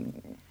into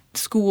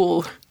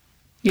school,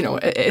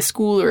 a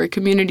school or a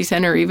community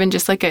center, or even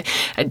just like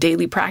a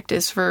daily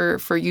practice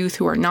for youth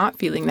who are not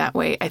feeling that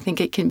way, I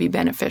think it can be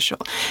beneficial.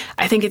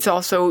 I think it's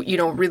also,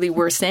 really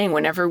worth saying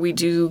whenever we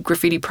do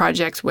graffiti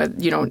projects,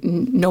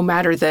 no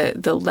matter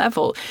the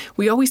level,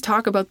 we always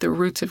talk about the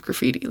roots of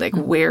graffiti, like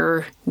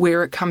where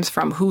it comes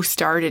from, who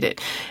started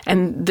it.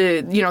 And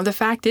the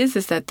fact is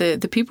that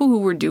the people who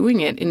were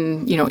doing it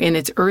in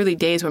its early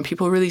days, when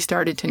people really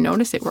started to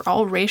notice it, were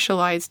all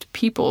racialized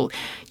people,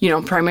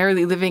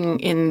 primarily living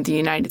in the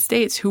United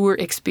States, who were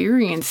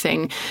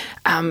experiencing,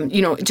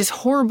 just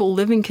horrible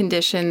living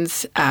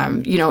conditions.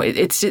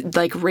 It's just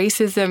like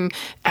racism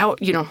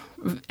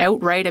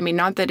outright. I mean,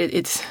 not that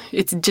it's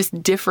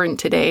just different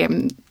today.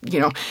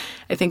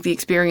 I think the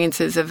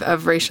experiences of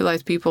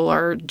racialized people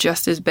are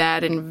just as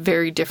bad in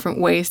very different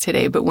ways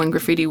today. But when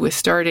graffiti was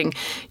starting,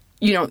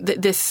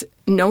 this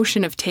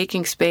notion of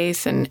taking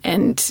space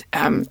and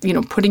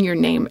putting your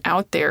name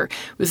out there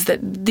was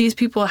that these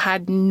people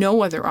had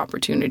no other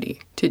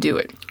opportunity to do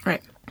it.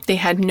 Right. They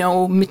had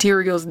no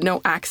materials,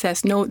 no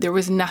access, there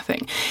was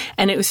nothing.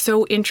 And it was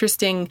so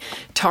interesting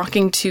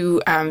talking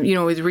to, I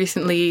was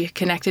recently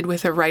connected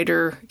with a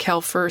writer,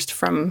 Kel First,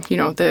 from,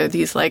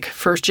 these like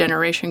first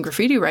generation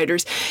graffiti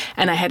writers.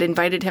 And I had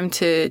invited him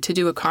to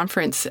do a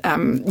conference,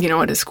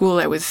 at a school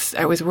I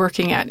was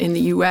working at in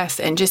the US,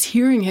 and just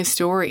hearing his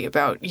story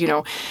about,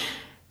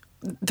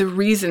 the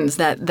reasons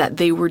that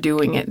they were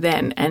doing it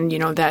then, and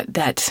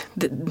that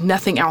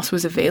nothing else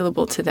was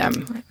available to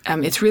them.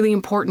 Right. It's really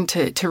important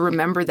to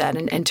remember that,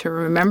 and to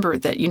remember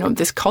that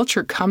this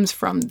culture comes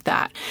from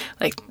that.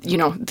 Like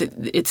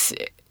it's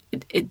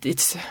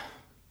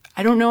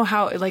I don't know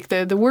how, like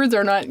the words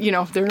are not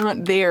they're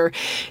not there.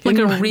 Like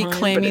a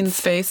reclaiming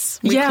space,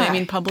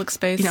 reclaiming public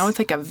space. It's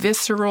like a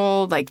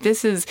visceral, like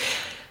this is.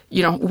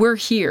 We're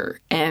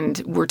here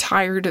and we're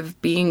tired of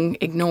being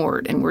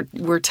ignored, and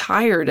we're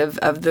tired of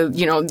the,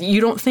 you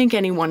don't think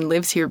anyone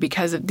lives here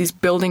because of these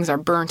buildings are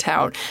burnt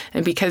out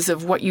and because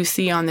of what you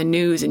see on the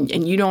news,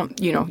 and you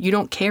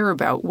don't care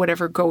about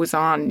whatever goes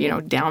on,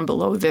 down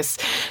below this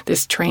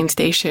train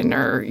station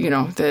or,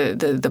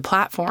 the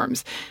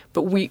platforms.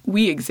 But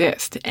we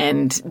exist,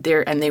 and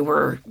they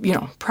were,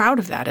 proud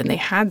of that, and they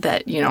had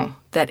that,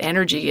 that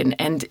energy,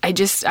 and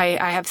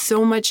I have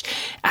so much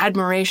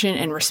admiration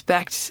and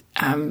respect,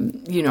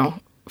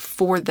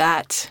 for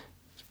that,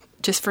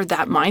 just for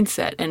that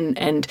mindset,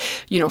 and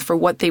for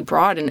what they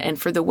brought, and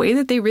for the way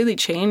that they really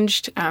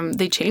changed.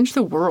 They changed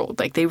the world,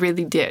 like they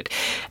really did.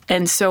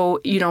 And so,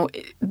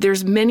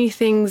 there's many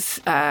things,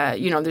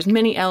 there's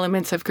many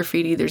elements of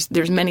graffiti.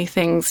 There's many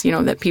things,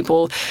 that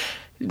people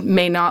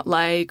may not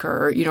like,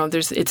 or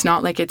it's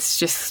not like it's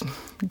just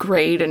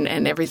great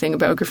and everything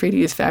about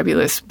graffiti is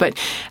fabulous. But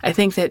I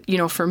think that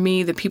for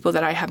me, the people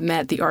that I have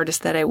met, the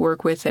artists that I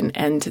work with, and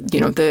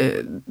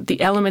the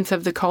elements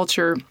of the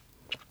culture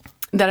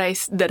that I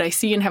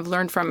see and have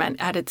learned from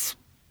at its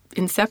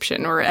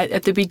inception, or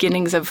at the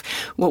beginnings of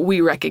what we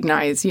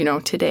recognize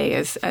today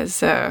as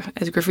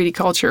graffiti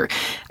culture,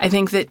 I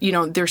think that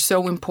they're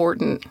so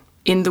important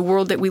in the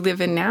world that we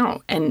live in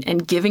now,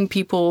 and giving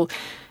people.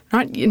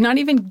 Not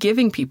even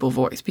giving people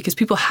voice, because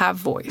people have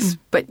voice,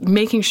 but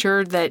making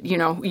sure that,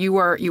 you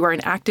are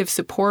an active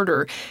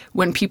supporter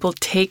when people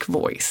take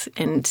voice,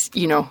 and,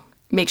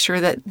 make sure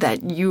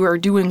that you are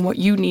doing what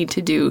you need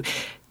to do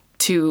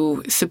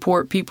to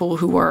support people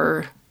who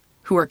are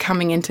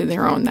coming into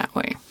their own that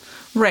way.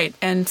 Right.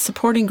 And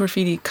supporting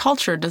graffiti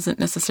culture doesn't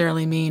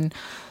necessarily mean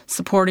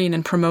supporting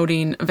and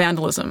promoting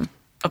vandalism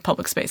of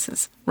public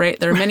spaces, right?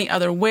 There are many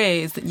other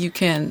ways that you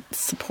can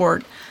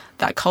support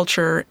that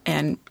culture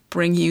and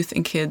bring youth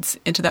and kids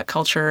into that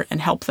culture and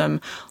help them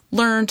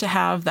learn to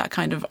have that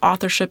kind of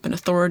authorship and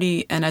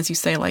authority, and, as you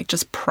say, like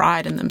just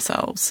pride in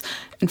themselves,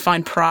 and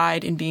find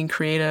pride in being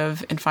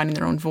creative and finding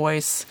their own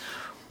voice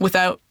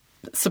without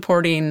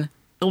supporting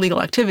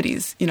illegal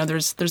activities.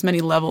 There's many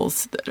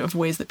levels of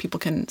ways that people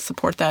can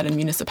support that, and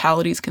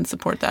municipalities can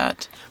support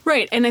that.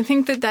 Right. And I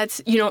think that's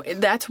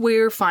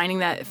where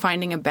finding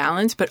a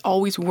balance, but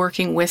always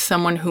working with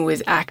someone who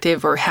is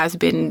active or has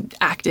been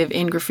active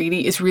in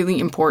graffiti is really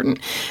important,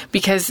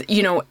 because,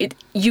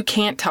 you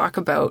can't talk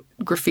about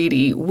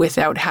graffiti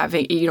without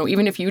having,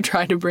 even if you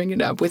try to bring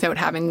it up, without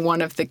having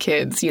one of the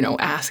kids,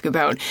 ask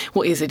about,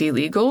 well, is it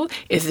illegal?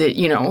 Is it,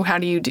 how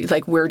do you do,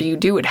 like, where do you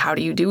do it? How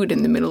do you do it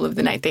in the middle of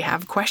the night? They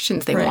have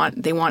questions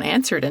they want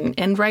answered,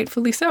 and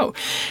rightfully so.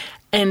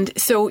 And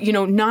so,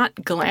 not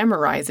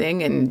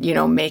glamorizing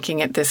and, making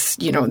it this,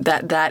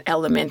 that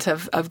element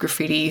of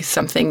graffiti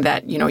something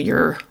that,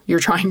 you're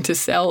trying to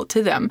sell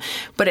to them.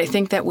 But I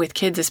think that with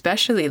kids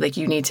especially, like,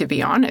 you need to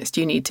be honest.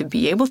 You need to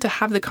be able to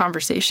have the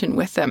conversation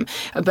with them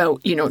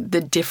about,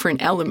 the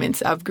different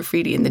elements of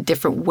graffiti and the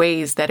different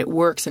ways that it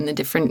works and the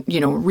different,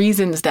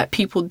 reasons that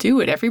people do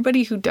it.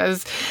 Everybody who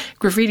does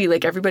graffiti,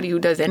 like everybody who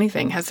does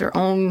anything, has their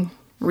own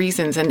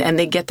reasons, and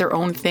they get their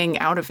own thing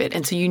out of it.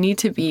 And so you need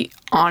to be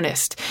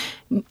honest,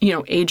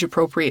 age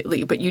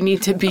appropriately, but you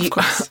need to be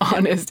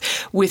honest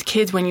with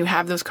kids when you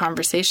have those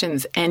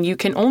conversations. And you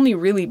can only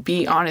really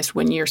be honest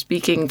when you're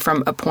speaking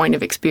from a point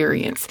of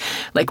experience.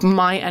 Like,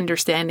 my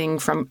understanding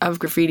of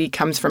graffiti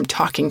comes from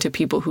talking to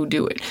people who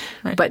do it.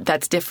 Right. But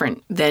that's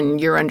different than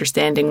your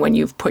understanding when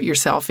you've put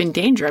yourself in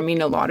danger. I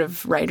mean, a lot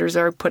of writers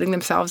are putting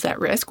themselves at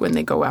risk when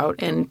they go out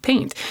and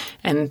paint,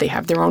 and they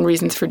have their own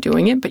reasons for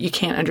doing it, but you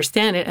can't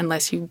understand it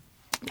unless you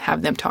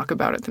have them talk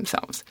about it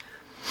themselves.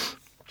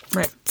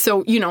 Right.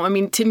 So,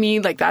 to me,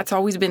 like, that's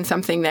always been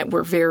something that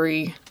we're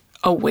very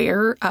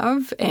aware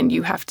of. And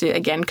you have to,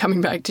 again, coming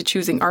back to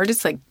choosing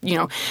artists, like,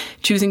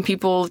 choosing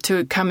people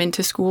to come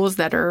into schools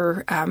that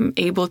are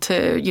able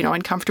to,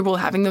 and comfortable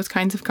having those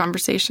kinds of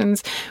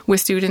conversations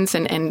with students,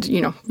 and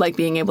like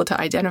being able to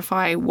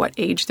identify what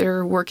age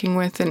they're working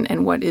with,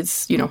 and what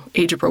is,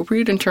 age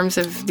appropriate in terms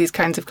of these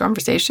kinds of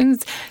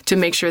conversations, to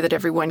make sure that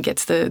everyone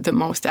gets the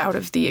most out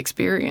of the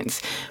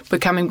experience.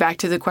 But coming back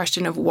to the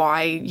question of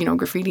why,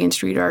 graffiti and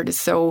street art is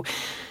so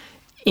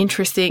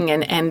interesting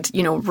and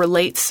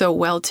relates so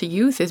well to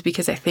youth, is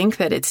because I think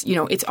that it's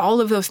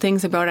all of those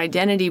things about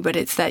identity, but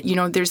it's that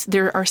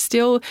there are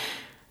still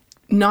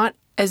not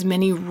as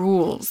many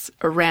rules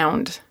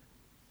around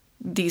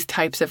these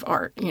types of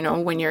art. You know,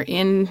 when you're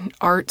in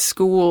art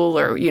school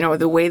or, you know,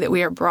 the way that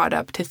we are brought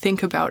up to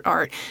think about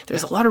art,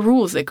 there's a lot of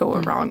rules that go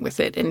along with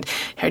it. And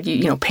how do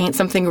you know, paint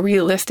something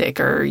realistic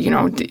or, you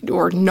know,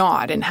 or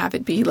not and have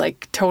it be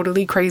like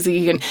totally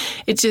crazy. And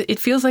it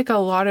feels like a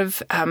lot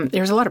of,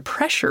 there's a lot of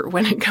pressure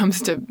when it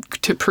comes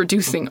to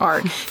producing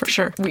art. For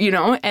sure. You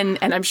know, and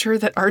I'm sure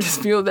that artists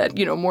feel that,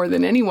 you know, more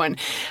than anyone.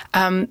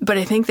 But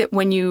I think that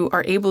when you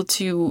are able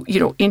to, you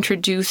know,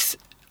 introduce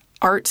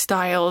art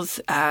styles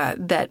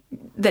that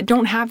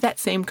don't have that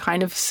same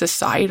kind of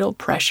societal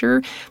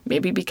pressure,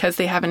 maybe because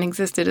they haven't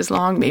existed as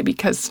long, maybe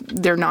because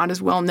they're not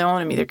as well known.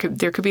 I mean,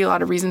 there could be a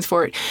lot of reasons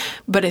for it,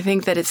 but I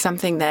think that it's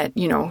something that,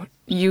 you know,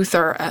 youth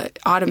are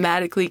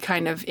automatically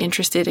kind of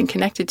interested and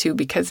connected to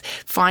because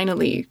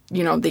finally,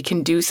 you know, they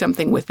can do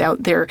something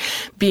without there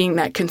being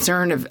that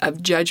concern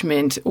of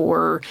judgment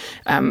or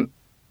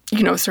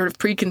you know, sort of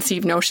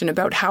preconceived notion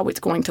about how it's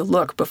going to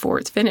look before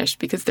it's finished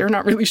because they're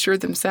not really sure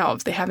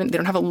themselves. They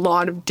don't have a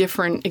lot of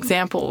different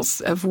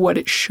examples of what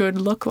it should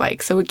look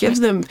like. So it gives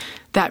them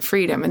that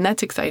freedom, and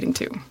that's exciting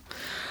too.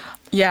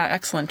 Yeah,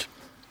 excellent.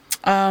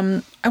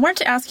 I wanted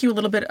to ask you a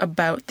little bit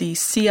about the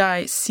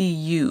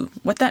CICU,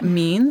 what that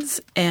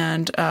means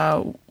and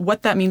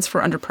what that means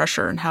for Under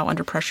Pressure and how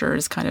Under Pressure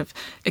is kind of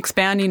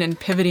expanding and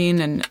pivoting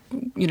and,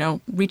 you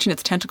know, reaching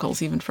its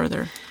tentacles even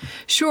further.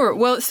 Sure.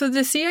 Well, so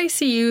the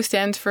CICU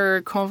stands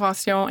for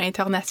Convention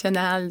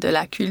Internationale de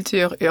la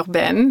Culture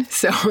Urbaine.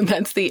 So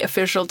that's the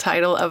official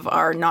title of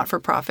our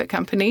not-for-profit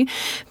company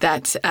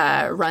that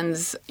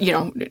runs, you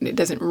know, it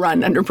doesn't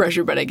run Under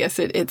Pressure, but I guess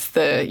it's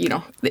the, you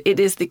know, it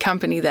is the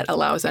company that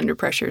allows Under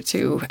Pressure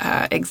to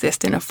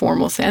exist in a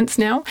formal sense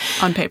now.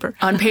 On paper.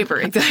 On paper,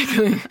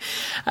 exactly.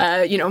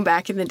 You know,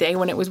 back in the day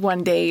when it was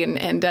one day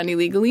and done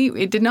illegally,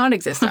 it did not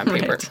exist on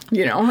paper, right.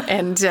 You know,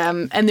 and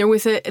there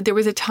was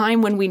a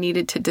time when we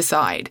needed to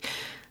decide,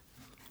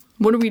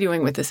 what are we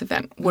doing with this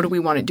event? What do we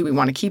want to do? We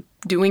want to keep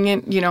doing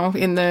it, you know,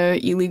 in the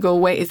illegal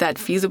way? Is that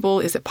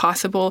feasible? Is it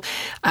possible?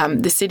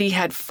 The city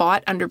had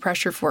fought Under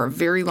Pressure for a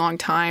very long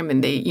time,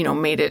 and they, you know,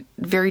 made it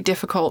very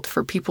difficult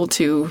for people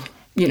to,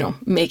 you know,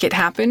 make it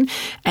happen.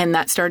 And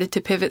that started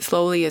to pivot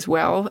slowly as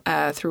well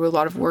through a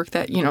lot of work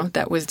that, you know,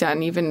 that was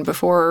done even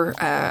before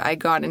I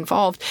got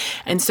involved.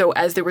 And so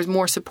as there was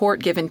more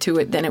support given to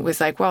it, then it was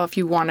like, well, if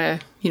you want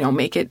to, you know,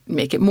 make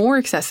it more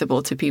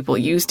accessible to people,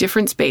 use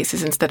different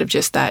spaces instead of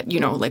just that, you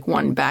know, like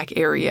one back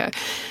area.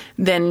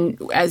 Then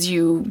as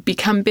you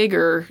become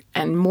bigger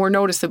and more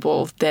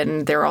noticeable,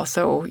 then there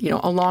also, you know,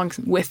 along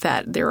with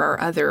that, there are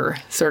other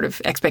sort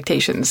of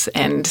expectations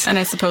and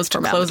I suppose to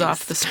close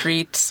off the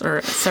streets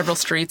or several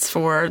streets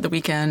for the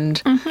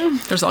weekend,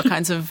 there's all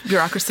kinds of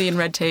bureaucracy and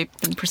red tape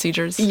and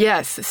procedures.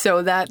 Yes.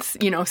 So that's,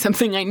 you know,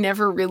 something I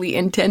never really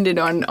intended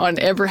on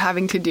ever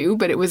having to do,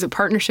 but it was a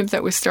partnership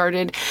that was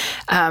started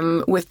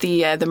with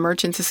the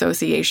Merchants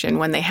Association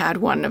when they had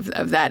one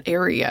of that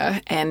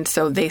area. And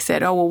so they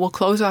said, oh, well, we'll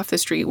close off the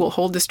street. We'll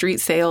hold the street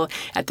sale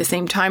at the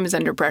same time as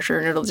Under Pressure,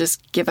 and it'll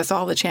just give us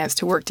all the chance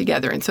to work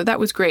together. And so that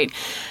was great.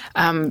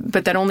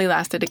 But that only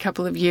lasted a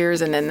couple of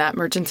years, and then that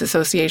Merchants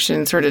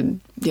Association sort of,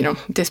 you know,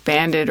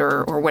 disbanded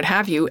or what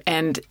have you.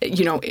 And,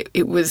 you know,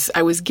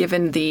 I was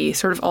given the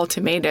sort of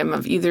ultimatum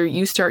of either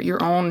you start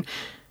your own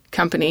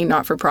company,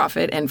 not for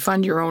profit, and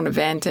fund your own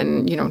event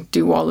and, you know,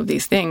 do all of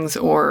these things,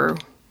 or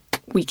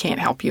we can't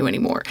help you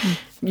anymore.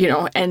 You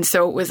know, and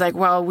so it was like,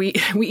 well, we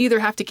either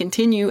have to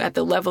continue at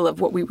the level of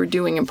what we were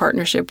doing in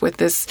partnership with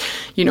this,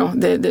 you know,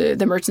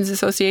 the Merchants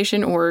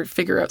Association, or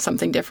figure out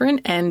something different.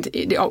 And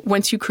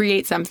once you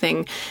create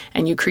something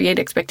and you create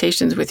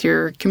expectations with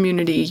your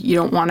community, you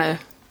don't want to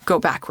go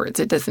backwards.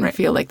 It doesn't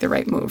feel like the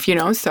right move, you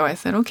know? So I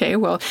said, okay,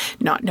 well,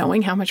 not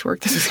knowing how much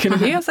work this was going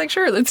to be, I was like,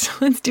 sure, let's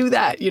do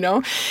that, you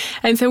know?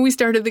 And so we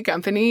started the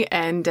company,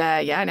 and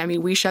and I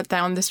mean, we shut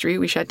down the street.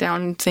 We shut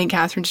down St.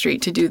 Catherine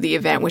Street to do the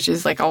event, which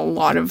is like a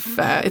lot of,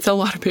 it's a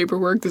lot of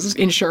paperwork. This is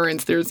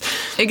insurance. There's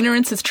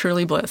ignorance is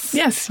truly bliss.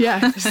 Yes.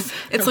 Yeah.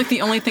 It's like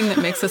the only thing that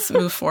makes us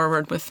move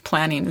forward with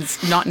planning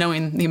is not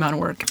knowing the amount of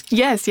work.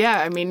 Yes.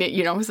 Yeah. I mean,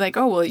 it was like,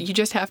 oh, well, you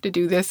just have to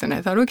do this. And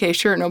I thought, okay,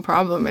 sure, no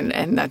problem.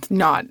 And that's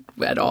not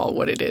at all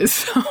what it is.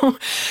 So,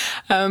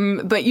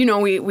 but you know,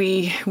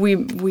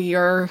 we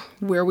are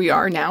where we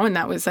are now, and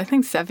that was, I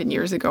think, 7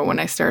 years ago when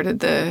I started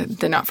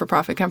the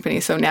not-for-profit company.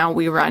 So now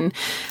we run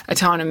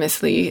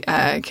autonomously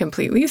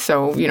completely.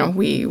 So, you know,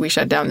 we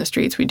shut down the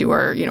streets. We do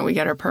our, you know, we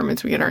get our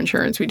permits, we get our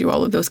insurance, we do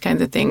all of those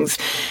kinds of things.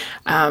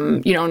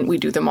 You know, and we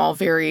do them all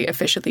very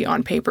efficiently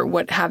on paper.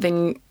 What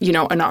having, you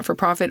know, a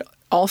not-for-profit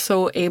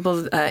also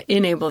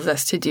enables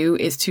us to do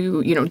is to,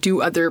 you know, do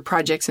other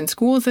projects in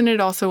schools. And it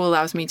also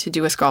allows me to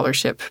do a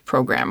scholarship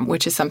program,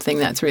 which is something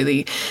that's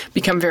really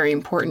become very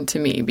important to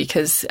me,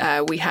 because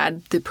we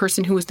had the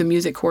person who was the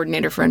music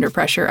coordinator for Under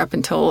Pressure up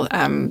until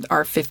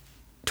our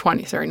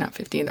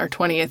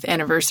 20th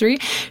anniversary,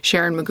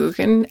 Sharon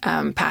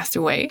McGugan passed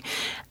away.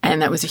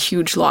 And that was a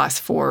huge loss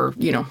for,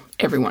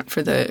 everyone,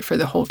 for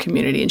the whole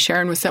community. And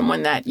Sharon was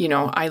someone that,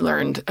 I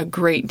learned a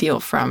great deal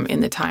from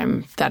in the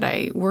time that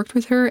I worked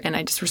with her. And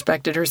I just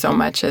respected her so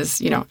much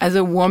as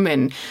a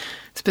woman,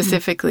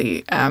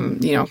 specifically,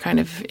 kind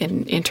of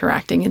in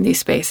interacting in these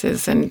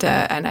spaces. And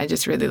I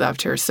just really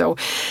loved her. So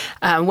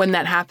when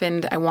that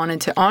happened, I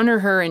wanted to honor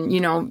her. And,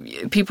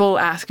 people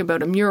ask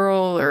about a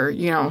mural or,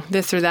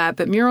 this or that.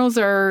 But murals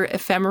are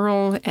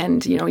ephemeral.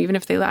 And, even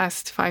if they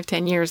last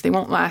 5-10 years, they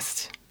won't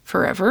last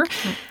forever.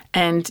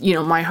 And,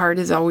 my heart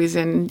is always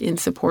in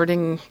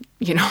supporting,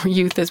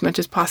 youth as much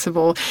as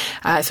possible.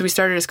 So we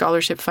started a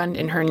scholarship fund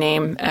in her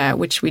name,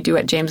 which we do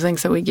at James Link.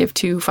 So we give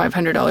 2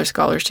 $500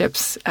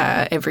 scholarships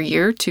every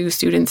year to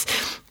students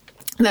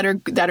that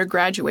are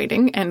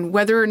graduating, and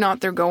whether or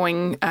not they're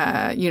going,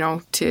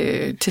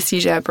 to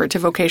CEGEP or to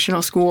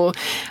vocational school,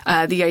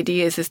 the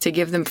idea is to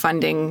give them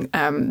funding,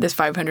 this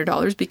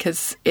 $500,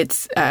 because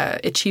it's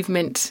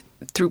achievement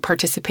through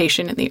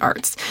participation in the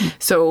arts.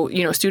 So,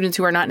 students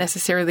who are not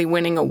necessarily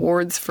winning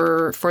awards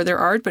for their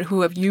art, but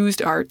who have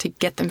used art to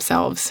get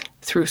themselves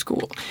through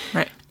school.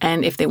 Right.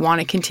 And if they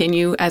want to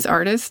continue as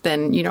artists,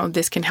 then,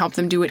 this can help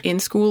them do it in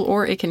school,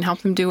 or it can help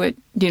them do it,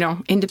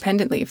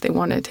 independently if they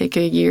want to take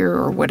a year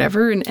or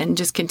whatever and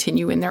just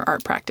continue in their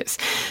art practice.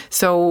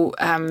 So,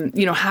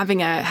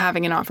 having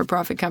a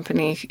not-for-profit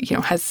company,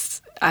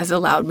 has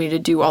allowed me to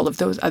do all of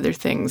those other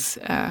things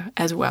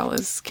as well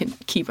as can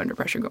keep Under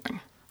Pressure going.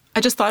 I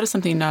just thought of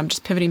something,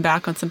 just pivoting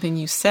back on something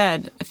you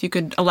said. If you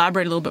could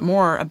elaborate a little bit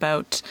more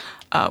about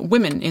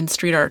women in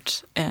street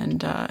art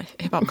and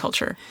hip-hop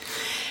culture.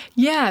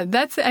 Yeah,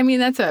 that's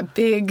a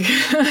big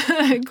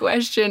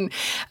question.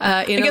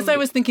 I guess I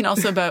was thinking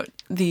also about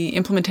the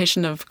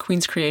implementation of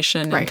Queen's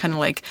Creation, and kind of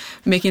like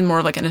making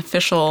more like an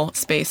official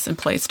space and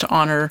place to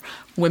honor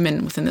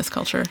women within this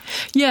culture.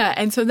 Yeah,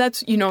 and so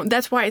that's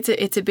why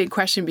it's a big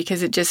question,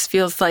 because it just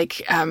feels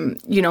like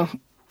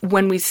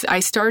when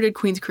I started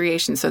Queen's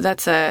Creation, so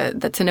that's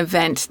an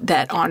event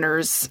that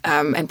honors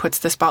and puts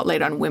the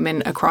spotlight on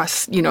women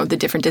across the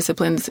different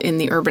disciplines in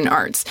the urban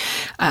arts,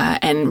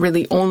 and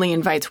really only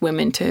invites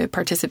women to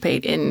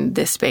participate in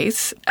this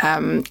space.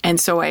 And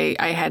so I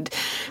had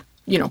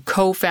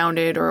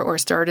co-founded or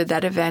started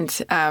that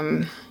event.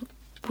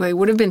 It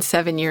would have been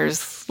 7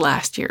 years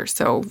last year,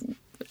 so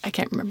I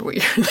can't remember what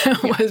year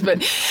that was,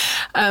 but,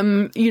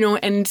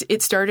 and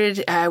it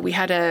started, we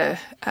had a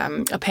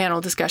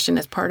panel discussion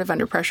as part of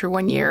Under Pressure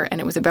one year, and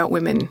it was about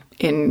women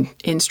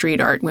in street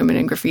art, women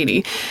in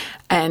graffiti.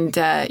 And,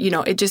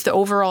 it just, the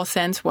overall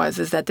sense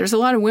is that there's a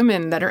lot of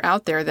women that are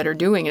out there that are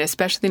doing it,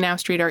 especially now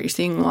street art. You're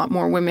seeing a lot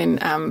more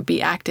women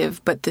be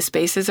active, but the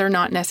spaces are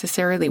not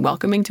necessarily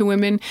welcoming to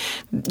women.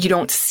 You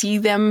don't see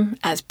them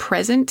as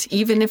present.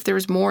 Even if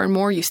there's more and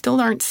more, you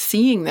still aren't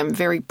seeing them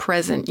very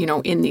present,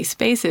 in these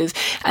spaces.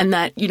 And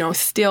that,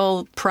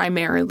 still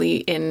primarily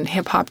in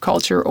hip hop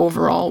culture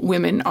overall,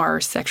 women are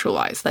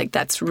sexualized. Like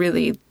that's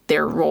really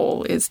their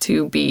role, is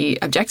to be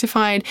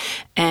objectified,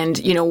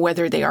 and,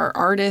 whether they are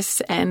artists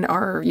and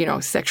are,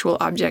 sexual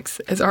objects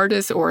as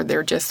artists, or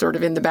they're just sort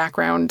of in the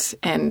background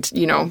and,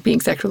 being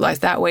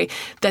sexualized that way,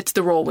 that's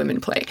the role women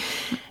play.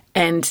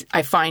 And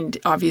I find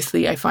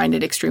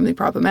it extremely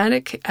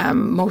problematic.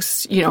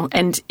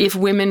 And if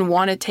women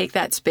want to take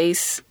that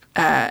space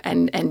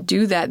and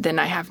do that, then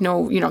I have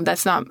no,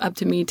 that's not up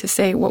to me to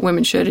say what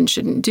women should and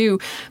shouldn't do.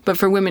 But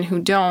for women who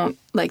don't,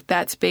 like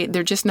that space,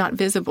 they're just not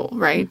visible,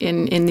 right,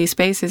 in these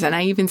spaces. And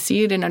I even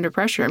see it in Under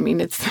Pressure. I mean,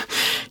 it's,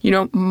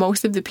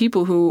 most of the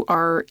people who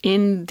are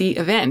in the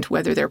event,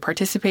 whether they're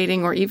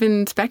participating or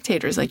even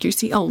spectators, like you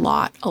see a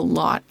lot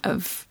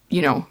of,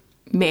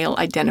 male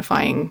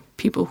identifying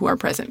people who are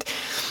present.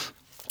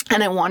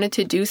 And I wanted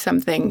to do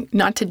something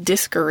not to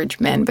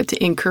discourage men, but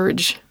to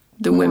encourage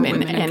the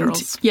women and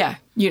girls. Yeah,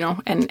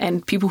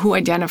 and people who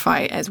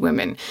identify as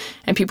women,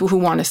 and people who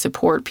want to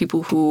support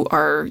people who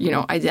are,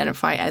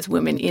 identify as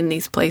women in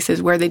these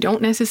places where they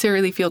don't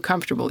necessarily feel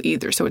comfortable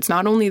either. So it's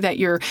not only that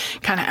you're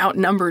kind of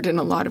outnumbered in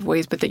a lot of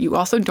ways, but that you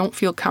also don't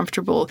feel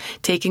comfortable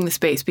taking the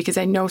space, because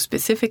I know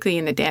specifically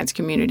in the dance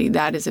community,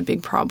 that is a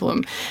big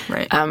problem.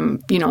 Right.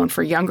 And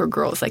for younger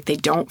girls, like they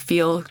don't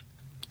feel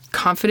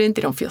confident,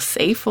 they don't feel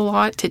safe a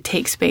lot to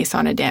take space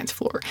on a dance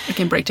floor.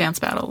 Like in break dance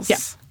battles.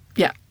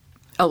 Yeah.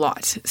 A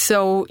lot.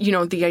 So,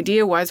 the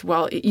idea was,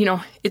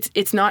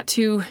 it's not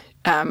to,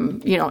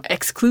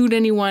 exclude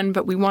anyone,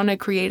 but we want to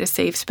create a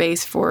safe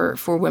space for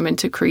women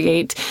to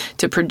create,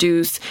 to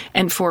produce,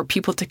 and for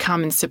people to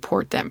come and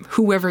support them,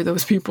 whoever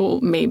those people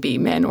may be,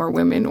 men or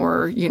women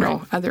or,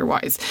 right.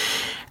 Otherwise.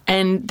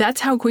 And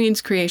that's how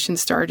Queen's Creation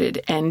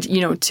started. And,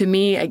 to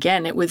me,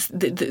 again, it was,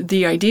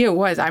 the idea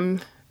was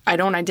I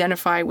don't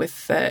identify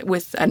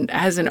as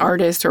an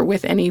artist or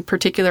with any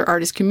particular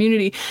artist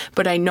community,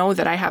 but I know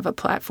that I have a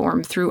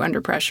platform through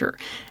Under Pressure.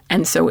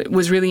 And so it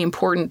was really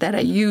important that I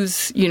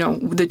use,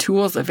 the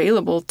tools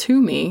available to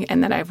me,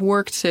 and that I've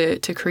worked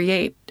to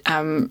create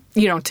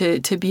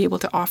to be able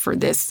to offer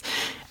this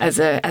as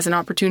an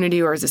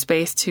opportunity or as a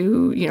space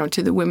to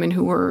the women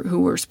who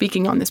were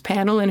speaking on this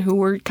panel and who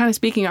were kind of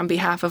speaking on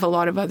behalf of a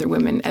lot of other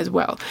women as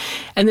well.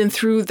 And then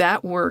through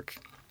that work,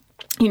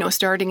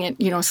 starting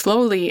it,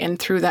 slowly, and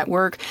through that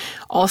work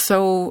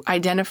also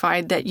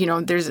identified that,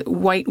 there's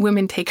white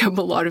women take up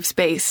a lot of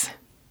space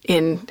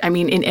in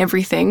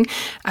everything.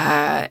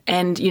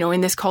 And,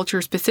 in this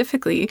culture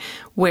specifically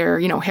where,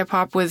 hip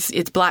hop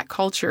it's Black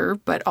culture,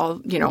 but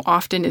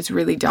often is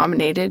really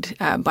dominated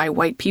by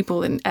white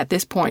people at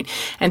this point.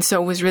 And so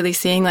was really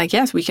seeing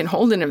yes, we can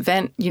hold an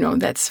event,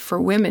 that's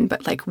for women,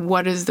 but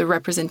what is the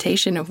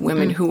representation of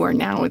women who are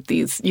now at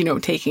these,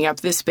 taking up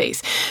this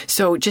space?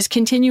 So just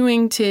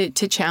continuing to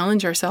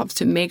challenge ourselves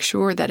to make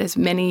sure that as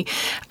many,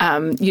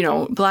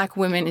 Black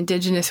women,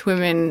 Indigenous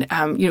women,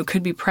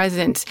 could be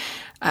present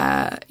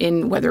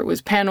in whether it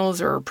was panels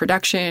or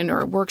production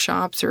or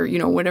workshops or,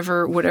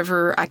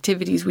 whatever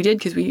activities we did,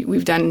 because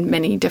we've done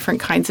many different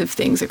kinds of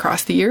things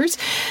across the years.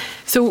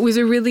 So it was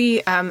a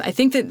really, I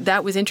think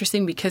that was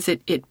interesting because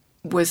it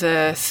was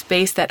a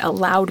space that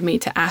allowed me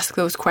to ask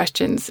those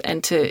questions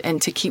and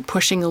to keep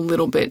pushing a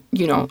little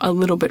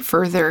bit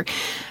further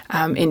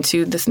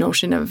into this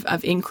notion of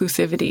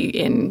inclusivity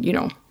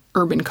in,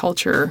 urban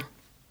culture.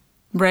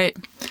 Right.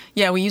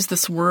 Yeah, we use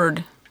this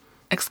word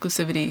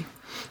exclusivity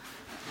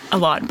a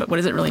lot, but what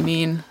does it really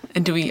mean?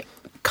 And do we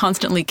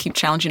constantly keep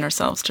challenging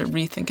ourselves to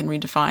rethink and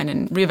redefine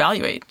and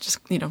reevaluate,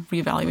 just,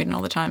 reevaluating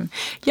all the time?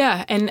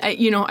 Yeah. And,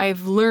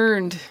 I've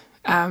learned,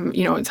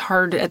 it's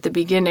hard at the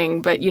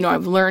beginning, but,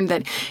 I've learned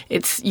that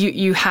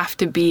you have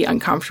to be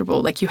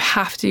uncomfortable. You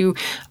have to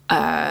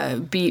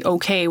be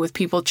okay with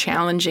people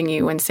challenging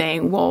you and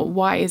saying, well,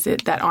 why is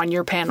it that on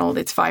your panel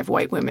it's 5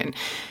 white women?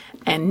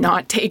 And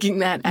not taking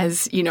that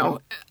as,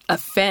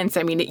 offense.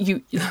 I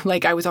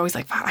was always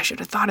wow, I should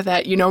have thought of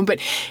that, but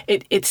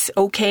it's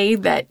okay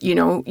that,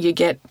 you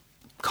get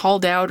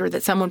called out or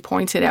that someone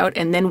points it out.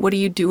 And then what do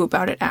you do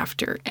about it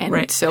after? And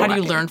right. So how do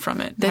you learn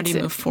from it? How do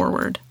you move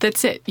forward?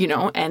 That's it,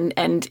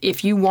 and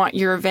if you want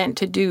your event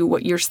to do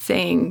what you're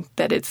saying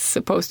that it's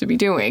supposed to be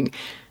doing,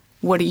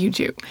 what do you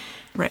do?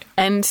 Right.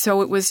 And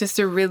so it was just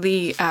a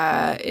really,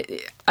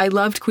 I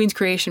loved Queen's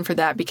Creation for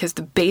that because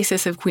the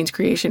basis of Queen's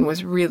Creation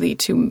was really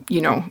to,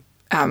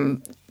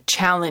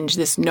 challenge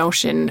this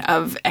notion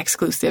of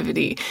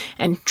exclusivity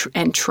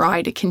and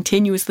try to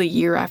continuously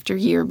year after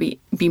year be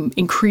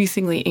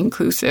increasingly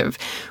inclusive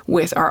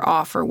with our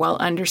offer while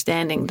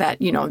understanding that,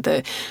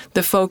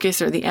 the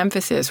focus or the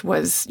emphasis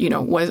was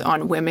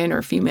on women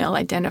or female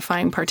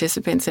identifying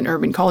participants in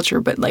urban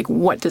culture. But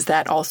what does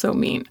that also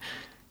mean?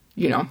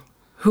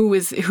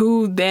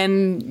 Who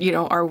then,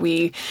 are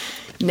we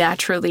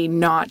naturally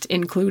not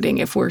including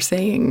if we're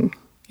saying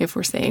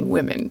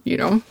women,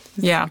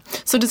 Yeah.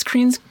 So does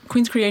Queen's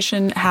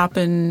Creation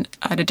happen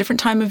at a different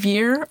time of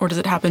year, or does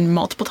it happen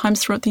multiple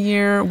times throughout the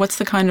year? What's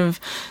the kind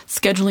of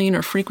scheduling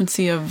or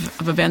frequency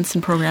of events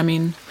and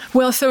programming?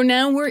 Well, so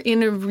now we're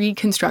in a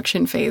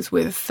reconstruction phase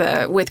with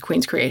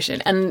Queen's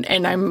Creation,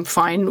 and I'm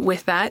fine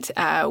with that.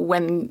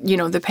 When,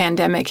 the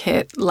pandemic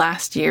hit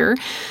last year,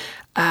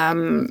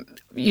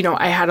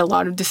 I had a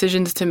lot of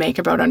decisions to make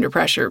about Under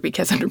Pressure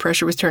because Under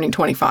Pressure was turning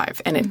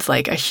 25 and it's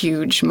a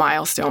huge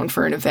milestone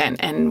for an event,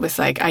 and was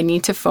I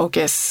need to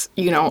focus,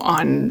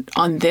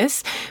 on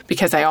this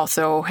because I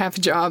also have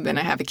a job and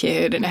I have a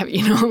kid and I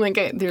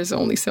have, there's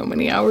only so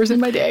many hours in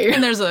my day.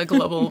 And there's a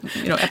global,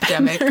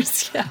 epidemic.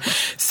 Yeah.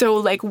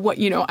 So what,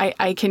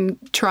 I can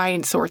try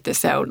and sort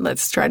this out.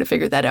 Let's try to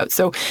figure that out.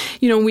 So,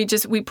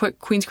 we put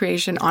Queen's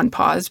Creation on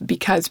pause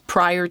because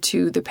prior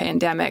to the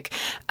pandemic,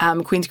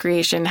 Queen's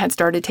Creation had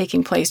started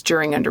taking place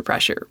during Under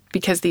Pressure,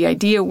 because the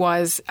idea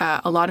was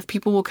a lot of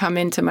people will come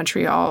into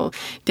Montreal,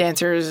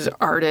 dancers,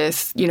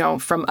 artists,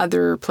 from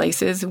other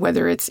places,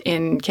 whether it's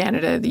in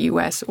Canada, the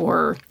US,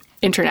 or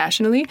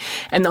internationally,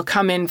 and they'll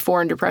come in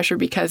for Under Pressure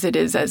because it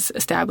is as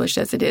established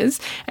as it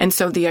is. And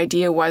so the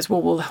idea was,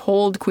 well, we'll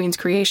hold Queen's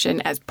Creation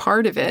as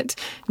part of it,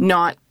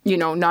 not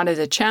as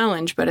a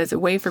challenge, but as a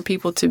way for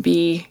people to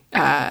be,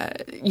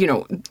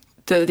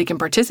 they can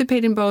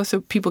participate in both,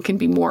 so people can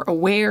be more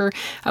aware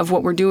of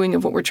what we're doing,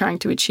 of what we're trying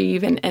to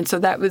achieve. And so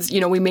that was,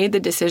 we made the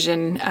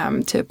decision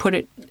to put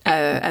it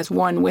as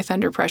one with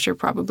Under Pressure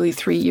probably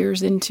 3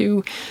 years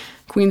into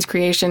Queen's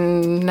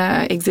Creation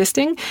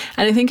existing.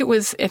 And I think it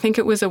was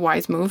a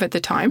wise move at the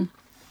time.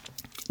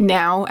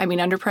 Now,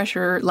 Under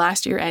Pressure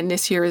last year and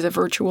this year is a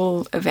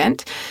virtual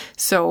event.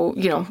 So,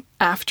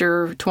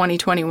 after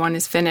 2021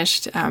 is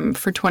finished,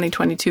 for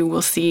 2022,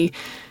 we'll see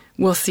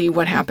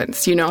what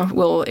happens,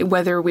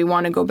 whether we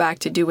want to go back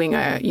to doing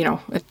a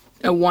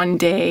 1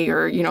 day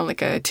or,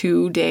 a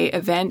 2 day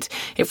event.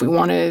 If we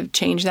want to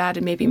change that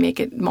and maybe make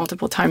it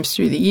multiple times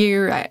through the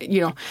year,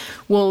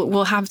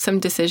 we'll have some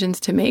decisions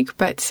to make,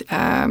 but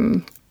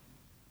I'm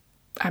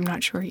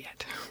not sure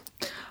yet.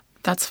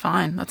 That's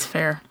fine. That's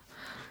fair.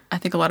 I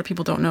think a lot of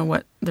people don't know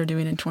what they're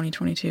doing in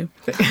 2022.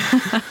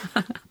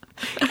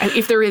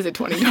 If there is a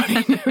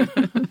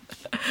 2022.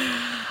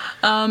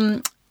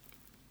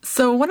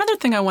 So one other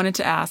thing I wanted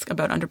to ask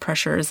about Under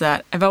Pressure is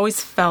that I've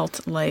always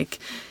felt like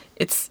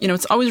it's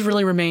always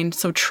really remained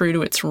so true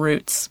to its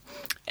roots.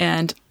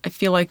 And I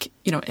feel like,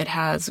 it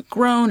has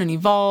grown and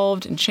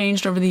evolved and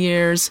changed over the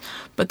years,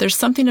 but there's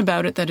something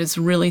about it that has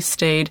really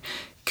stayed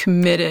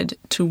committed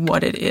to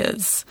what it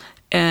is.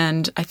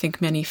 And I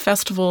think many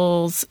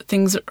festivals,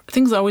 things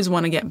always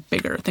want to get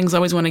bigger. Things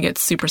always want to get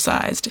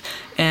supersized.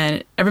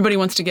 And everybody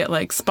wants to get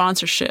like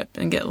sponsorship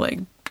and get like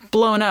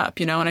blown up,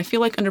 and I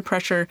feel like Under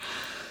Pressure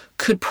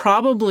could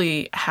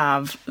probably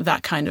have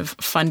that kind of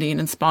funding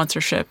and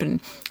sponsorship. And,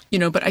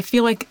 but I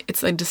feel like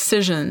it's a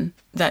decision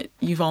that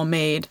you've all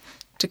made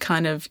to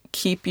kind of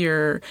keep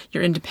your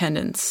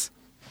independence.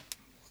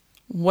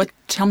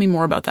 Tell me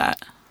more about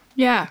that.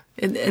 Yeah,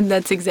 and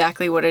that's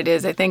exactly what it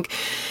is. I think,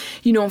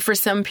 for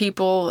some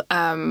people,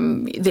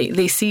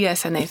 they see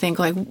us and they think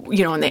like,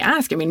 and they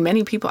ask,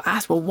 many people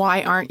ask, well,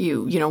 why aren't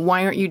you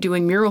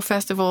doing Mural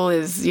Festival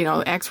is,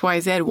 X, Y,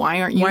 Z.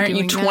 Why aren't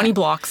you 20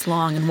 blocks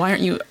long? And why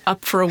aren't you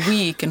up for a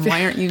week? And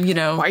why aren't you,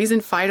 why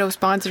isn't Fido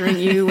sponsoring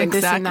you and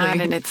this and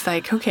that? And it's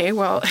like, okay,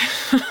 well,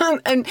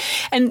 and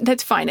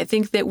that's fine. I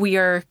think that we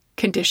are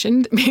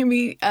conditioned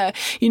maybe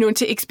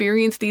to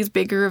experience these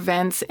bigger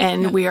events,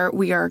 and we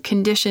are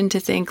conditioned to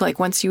think like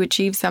once you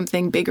achieve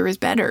something, bigger is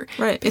better.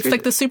 Right. It's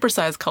like the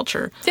supersize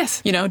culture.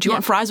 Yes. Do you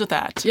want fries with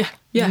that?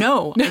 Yeah.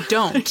 No, I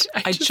don't.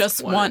 I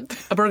just want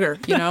a burger,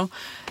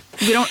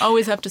 We don't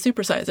always have to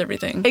supersize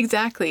everything.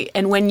 Exactly.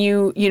 And when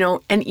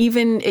and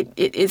even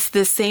it's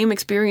the same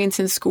experience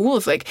in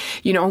schools. Like,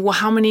 well,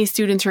 how many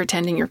students are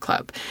attending your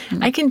club?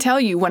 Mm-hmm. I can tell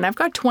you when I've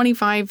got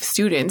 25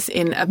 students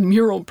in a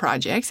mural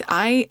project,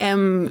 I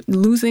am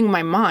losing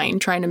my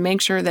mind trying to make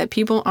sure that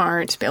people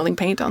aren't spilling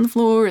paint on the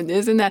floor and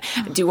this and that.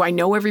 Mm-hmm. Do I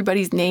know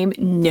everybody's name?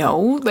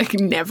 No, like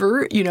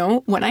never.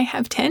 When I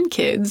have 10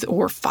 kids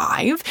or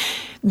 5,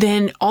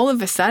 then all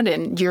of a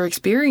sudden your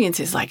experience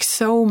is like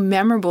so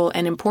memorable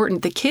and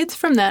important. The kids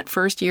from that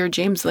first year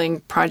James Ling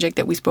project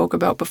that we spoke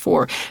about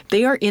before,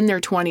 they are in their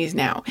 20s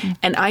now. Mm.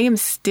 And I am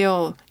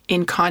still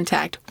in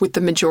contact with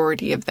the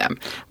majority of them.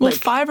 Well,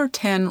 5 or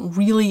 10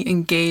 really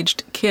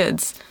engaged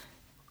kids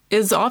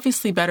is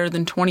obviously better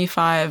than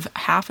 25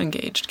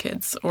 half-engaged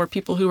kids or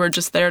people who are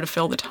just there to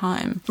fill the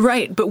time.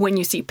 Right. But when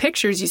you see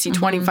pictures, you see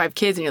 25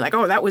 kids and you're like,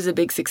 oh, that was a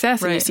big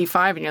success. And you see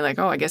 5 and you're like,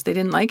 oh, I guess they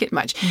didn't like it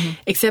much. Mm-hmm.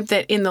 Except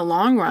that in the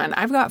long run,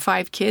 I've got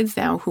 5 kids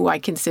now who I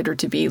consider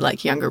to be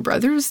like younger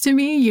brothers to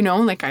me,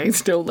 like I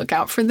still look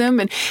out for them.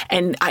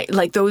 And I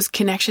like those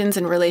connections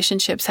and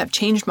relationships have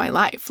changed my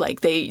life.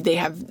 Like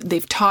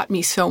they've taught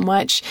me so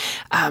much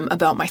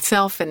about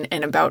myself and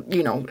about,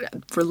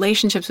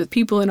 relationships with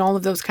people and all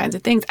of those kinds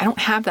of things. I don't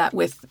have that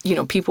with,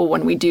 people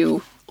when we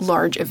do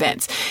large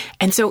events.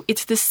 And so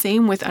it's the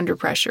same with Under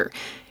Pressure.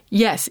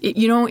 Yes,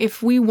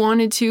 if we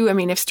wanted to,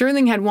 if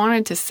Sterling had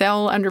wanted to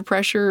sell Under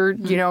Pressure,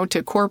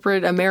 to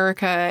corporate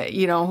America,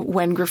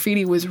 when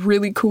graffiti was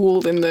really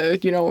cool in the,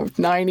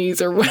 90s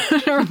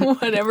or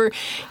whatever,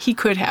 he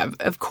could have,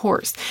 of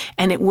course.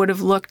 And it would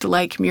have looked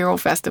like Mural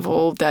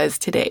Festival does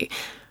today.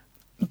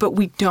 But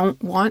we don't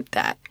want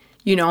that.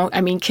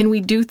 Can we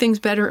do things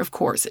better? Of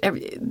course.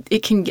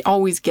 It can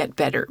always get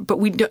better, but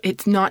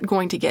it's not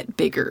going to get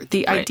bigger.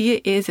 The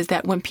idea is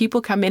that when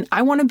people come in,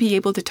 I want to be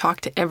able to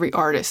talk to every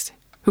artist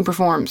who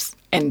performs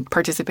and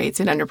participates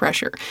in Under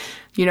Pressure.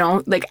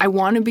 I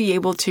want to be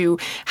able to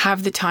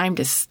have the time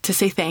to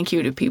say thank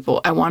you to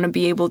people. I want to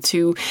be able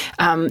to,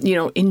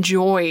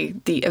 enjoy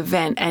the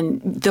event.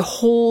 And the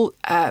whole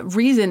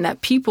reason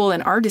that people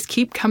and artists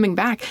keep coming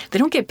back, they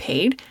don't get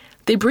paid.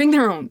 They bring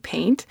their own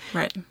paint.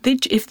 Right.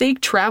 If they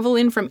travel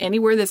in from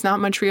anywhere that's not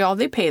Montreal,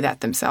 they pay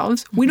that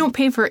themselves. Mm-hmm. We don't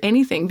pay for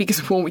anything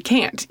because, we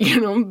can't,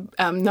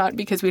 not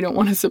because we don't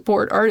want to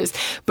support artists,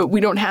 but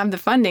we don't have the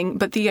funding.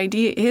 But the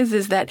idea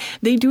is that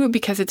they do it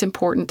because it's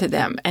important to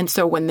them. And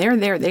so when they're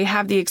there, they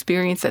have the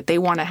experience that they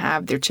want to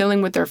have. They're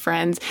chilling with their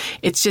friends.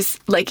 It's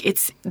just like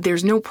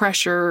there's no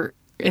pressure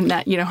in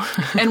that,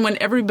 And when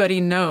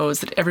everybody knows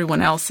that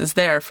everyone else is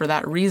there for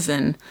that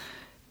reason,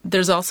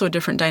 there's also a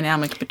different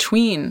dynamic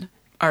between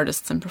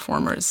artists and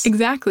performers.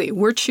 Exactly.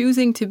 We're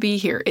choosing to be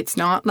here. It's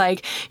not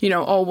like,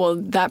 oh, well,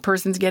 that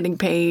person's getting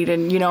paid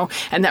and,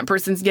 and that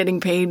person's getting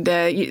paid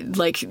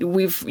like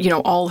we've,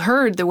 all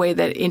heard the way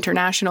that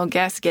international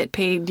guests get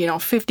paid,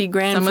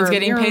 $50,000 Someone's for a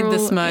getting mural, paid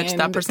this much.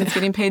 That person's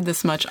getting paid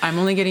this much. I'm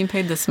only getting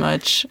paid this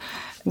much.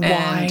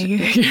 Why?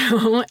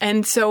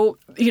 And so,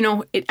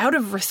 out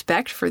of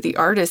respect for the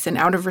artist and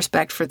out of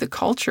respect for the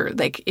culture,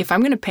 like if I'm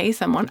going to pay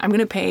someone, I'm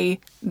going to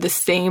pay the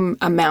same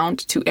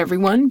amount to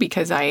everyone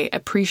because I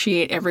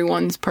appreciate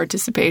everyone's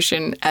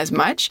participation as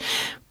much.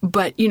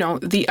 But,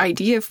 the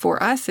idea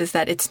for us is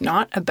that it's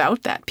not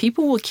about that.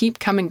 People will keep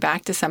coming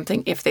back to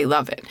something if they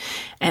love it.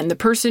 And the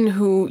person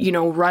who,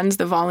 runs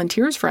the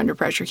volunteers for Under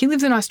Pressure, he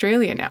lives in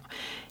Australia now.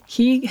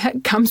 He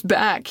comes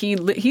back.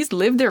 He's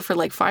lived there for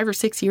like 5 or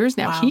 6 years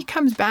now. Wow. He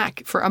comes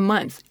back for a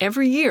month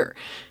every year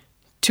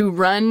to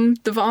run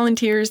the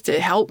volunteers, to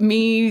help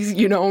me,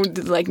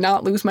 like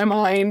not lose my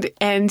mind.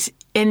 And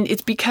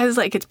it's because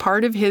like it's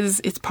part of his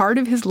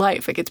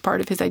life, like it's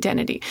part of his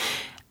identity.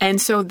 And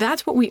so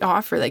that's what we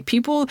offer. Like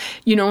people,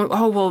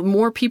 oh, well,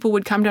 more people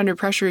would come to Under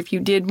Pressure if you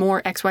did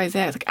more X, Y, Z.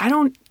 Like, I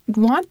don't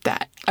want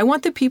that. I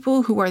want the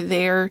people who are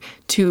there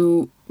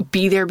to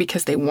be there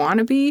because they want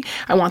to be.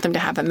 I want them to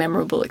have a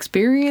memorable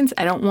experience.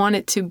 I don't want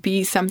it to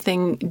be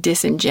something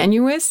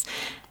disingenuous.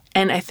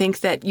 And I think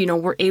that,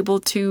 we're able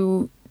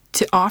to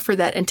offer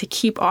that and to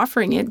keep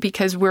offering it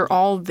because we're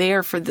all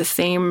there for the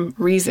same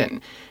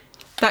reason.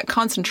 That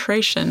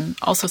concentration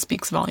also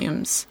speaks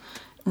volumes.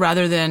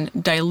 Rather than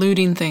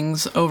diluting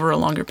things over a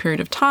longer period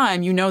of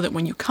time, you know that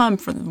when you come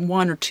for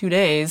 1 or 2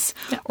 days,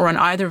 or on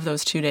either of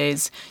those 2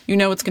 days,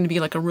 it's going to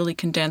be like a really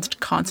condensed,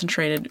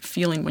 concentrated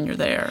feeling when you're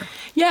there.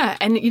 Yeah,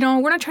 and,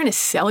 we're not trying to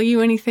sell you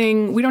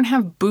anything. We don't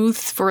have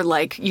booths for,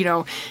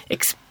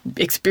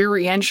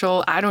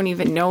 experiential, I don't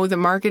even know the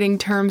marketing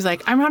terms.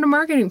 Like, I'm not a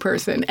marketing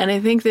person. And I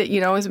think that,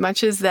 as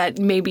much as that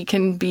maybe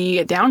can be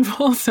a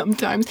downfall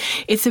sometimes,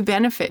 it's a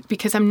benefit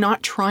because I'm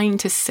not trying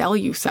to sell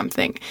you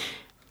something.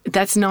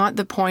 That's not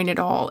the point at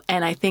all.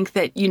 And I think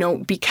that,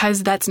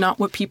 because that's not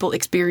what people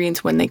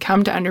experience when they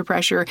come to Under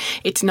Pressure,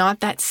 it's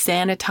not that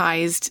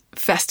sanitized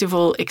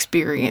festival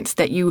experience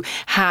that you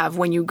have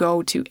when you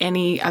go to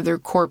any other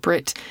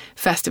corporate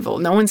festival.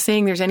 No one's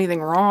saying there's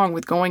anything wrong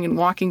with going and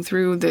walking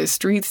through the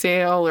street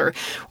sale or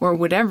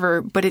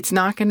whatever, but it's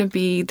not going to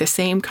be the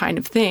same kind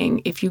of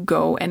thing if you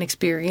go and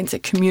experience a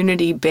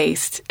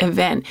community-based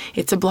event.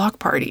 It's a block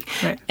party.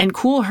 Right. And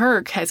Cool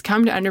Herc has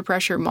come to Under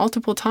Pressure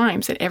multiple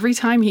times, and every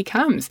time he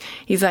comes,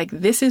 he's like,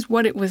 this is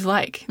what it was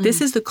like. Mm-hmm.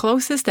 This is the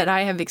closest that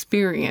I have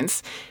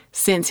experienced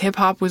since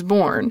hip-hop was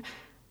born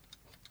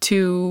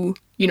to,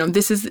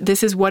 this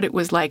is what it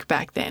was like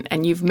back then.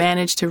 And you've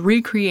managed to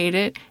recreate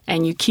it,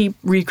 and you keep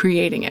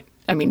recreating it.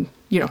 I mean,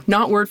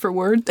 not word for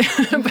word,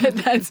 but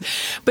that's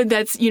what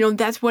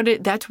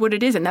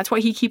it is. And that's why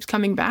he keeps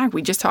coming back.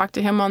 We just talked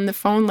to him on the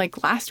phone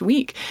last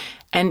week.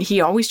 And he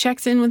always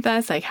checks in with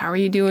us, how are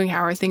you doing?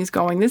 How are things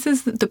going? This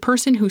is the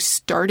person who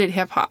started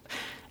hip-hop.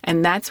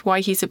 And that's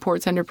why he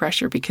supports Under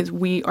Pressure, because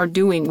we are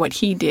doing what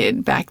he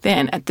did back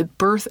then at the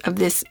birth of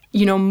this,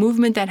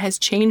 movement that has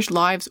changed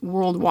lives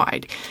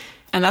worldwide.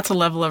 And that's a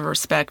level of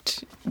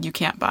respect you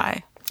can't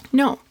buy.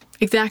 No,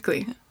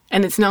 exactly.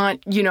 And it's not,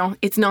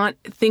 it's not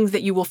things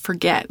that you will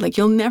forget.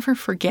 You'll never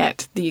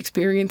forget the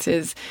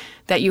experiences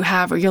that you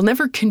have, or you'll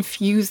never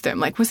confuse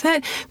them. Was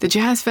that the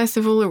jazz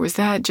festival, or was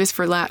that just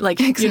for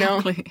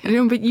exactly.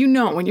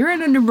 But when you're at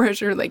Under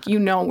Pressure,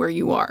 where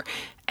you are.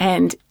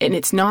 And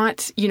it's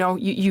not,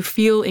 you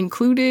feel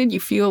included. You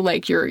feel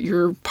like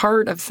you're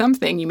part of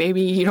something.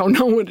 You don't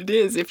know what it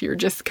is if you're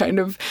just kind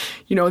of,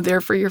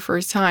 there for your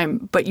first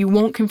time. But you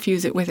won't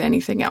confuse it with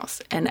anything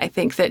else. And I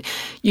think that,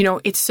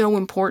 it's so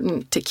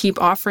important to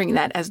keep offering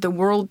that as the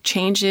world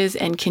changes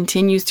and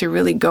continues to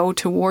really go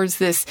towards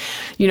this,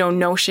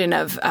 notion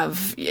of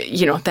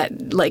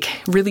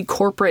that really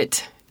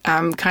corporate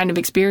kind of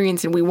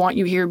experience, and we want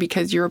you here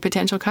because you're a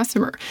potential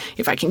customer.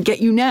 If I can get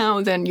you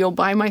now, then you'll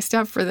buy my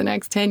stuff for the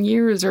next 10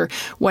 years or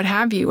what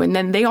have you. And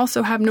then they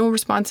also have no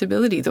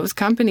responsibility. Those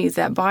companies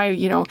that buy,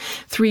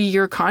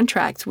 3-year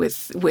contracts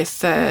with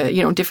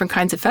different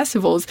kinds of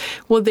festivals,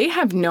 well, they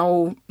have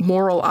no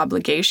moral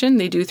obligation.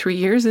 They do 3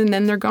 years and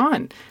then they're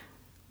gone.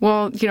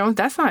 Well,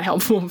 that's not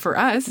helpful for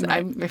us.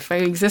 Right. If I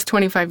exist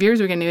 25 years,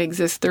 we're going to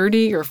exist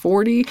 30 or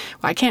 40. Well,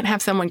 I can't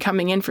have someone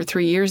coming in for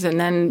 3 years and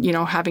then,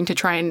 having to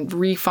try and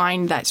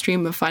refine that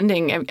stream of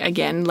funding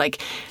again.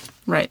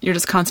 Right. You're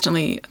just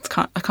constantly, it's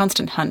a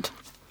constant hunt.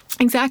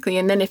 Exactly.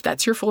 And then if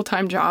that's your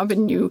full-time job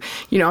and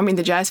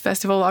the Jazz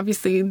Festival,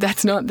 obviously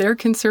that's not their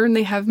concern.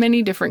 They have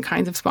many different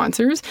kinds of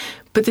sponsors,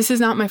 but this is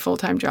not my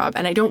full-time job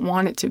and I don't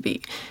want it to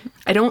be.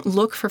 I don't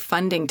look for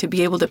funding to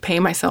be able to pay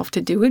myself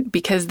to do it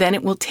because then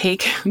it will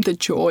take the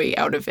joy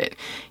out of it.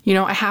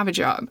 I have a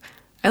job.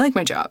 I like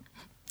my job.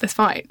 That's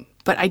fine.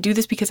 But I do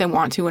this because I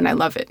want to and I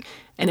love it.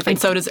 And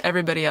so does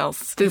everybody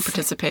else who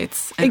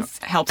participates and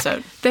helps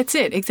out. That's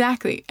it.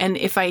 Exactly. And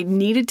if I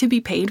needed to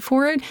be paid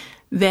for it,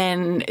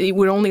 then it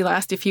would only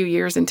last a few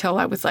years until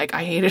I was like,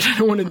 I hate it. I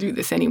don't want to do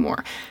this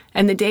anymore.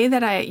 And the day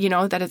that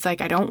that it's I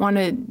don't want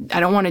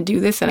to do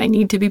this and I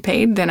need to be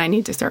paid, then I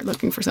need to start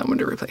looking for someone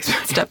to replace me.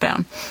 Step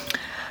down.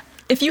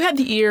 If you had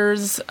the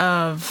ears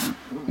of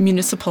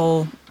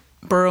municipal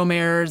borough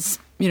mayors,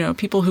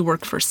 people who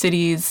work for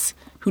cities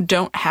who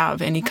don't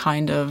have any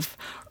kind of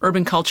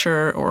urban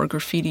culture or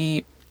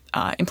graffiti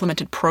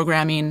implemented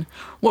programming,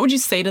 what would you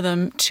say to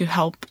them to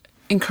help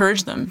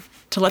encourage them,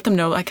 to let them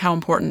know how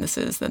important this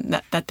is,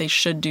 that they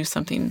should do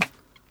something?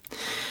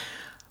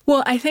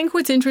 Well, I think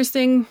what's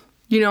interesting,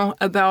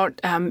 about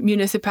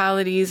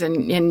municipalities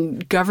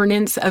and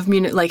governance of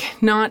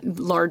not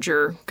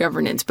larger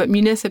governance, but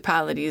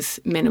municipalities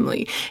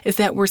minimally, is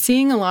that we're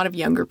seeing a lot of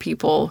younger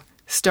people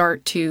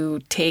start to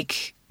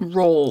take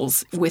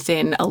roles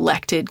within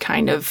elected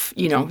kind of,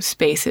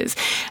 spaces.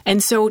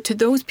 And so to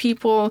those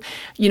people,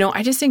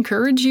 I just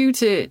encourage you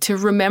to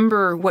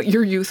remember what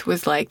your youth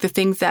was like, the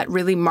things that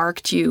really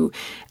marked you,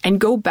 and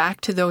go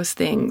back to those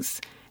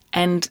things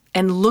and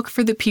look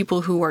for the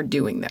people who are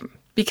doing them.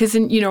 Because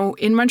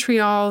in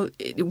Montreal,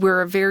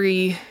 we're a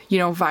very,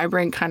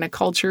 vibrant kind of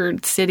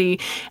cultured city.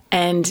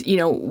 And,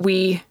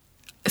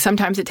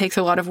 sometimes it takes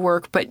a lot of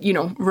work, but,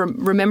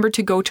 remember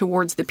to go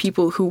towards the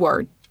people who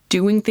are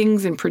doing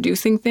things and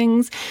producing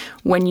things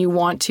when you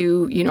want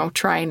to,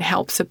 try and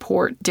help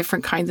support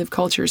different kinds of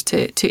cultures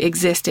to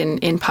exist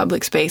in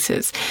public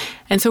spaces.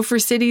 And so for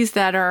cities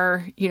that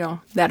are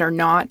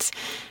not,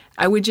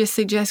 I would just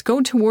suggest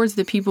go towards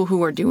the people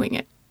who are doing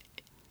it.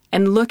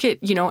 And look at,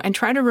 and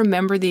try to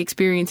remember the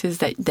experiences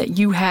that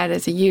you had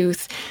as a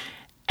youth,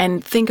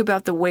 and think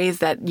about the ways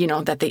that,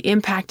 that they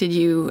impacted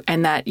you,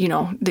 and that,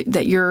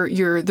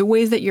 that the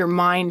ways that your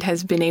mind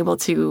has been able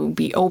to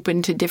be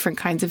open to different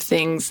kinds of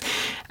things,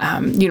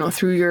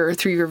 through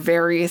your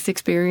various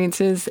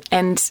experiences,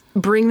 and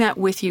bring that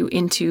with you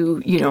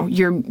into,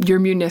 your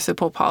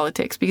municipal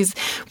politics, because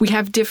we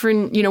have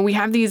different, we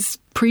have these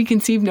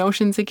preconceived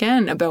notions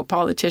again about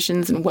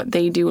politicians and what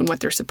they do and what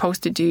they're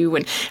supposed to do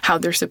and how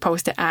they're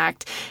supposed to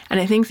act. And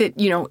I think that,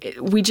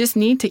 we just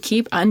need to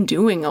keep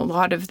undoing a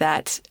lot of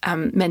that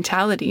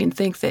mentality and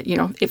think that,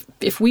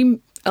 if we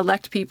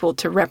elect people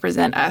to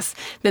represent us,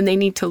 then they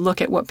need to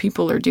look at what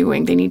people are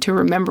doing. They need to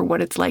remember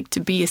what it's like to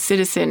be a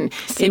citizen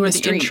See in where the the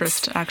streets.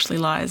 interest actually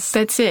lies.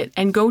 That's it.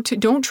 And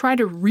don't try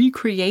to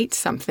recreate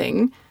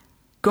something.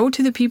 Go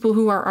to the people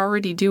who are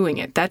already doing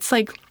it. That's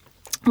like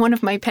one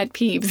of my pet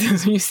peeves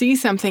is when you see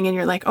something and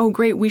you're like, oh,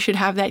 great, we should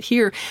have that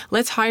here.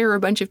 Let's hire a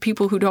bunch of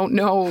people who don't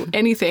know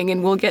anything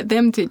and we'll get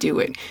them to do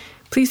it.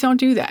 Please don't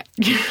do that.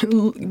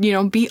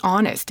 Be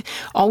honest.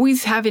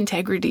 Always have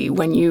integrity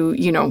when you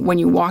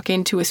walk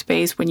into a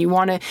space, when you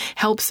want to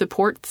help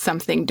support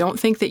something. Don't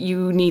think that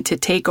you need to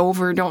take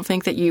over. Don't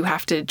think that you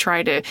have to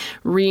try to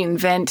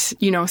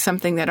reinvent,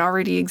 something that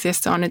already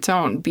exists on its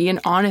own. Be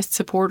an honest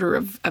supporter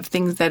of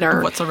things that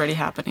are what's already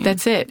happening.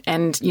 That's it.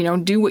 And,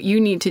 do what you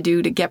need to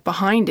do to get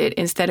behind it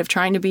instead of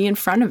trying to be in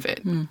front of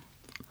it.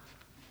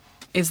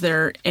 Is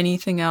there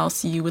anything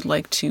else you would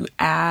like to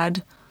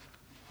add,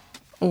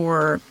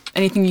 or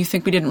anything you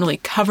think we didn't really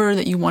cover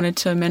that you wanted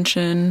to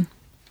mention?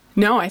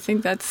 No, I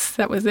think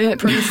that was it.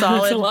 Pretty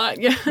solid. That's a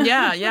lot,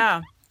 yeah.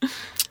 Yeah.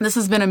 This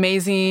has been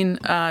amazing.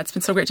 It's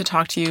been so great to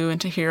talk to you and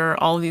to hear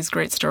all of these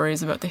great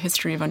stories about the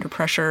history of Under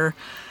Pressure,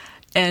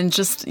 and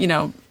just,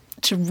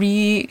 to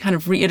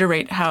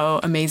reiterate how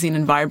amazing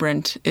and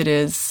vibrant it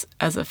is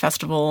as a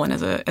festival and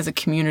as a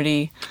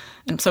community.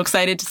 I'm so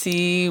excited to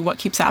see what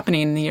keeps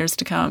happening in the years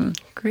to come.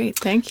 Great.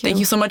 Thank you. Thank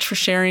you so much for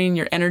sharing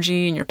your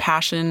energy and your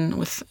passion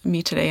with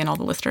me today and all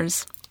the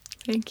listeners.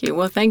 Thank you.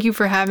 Well, thank you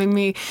for having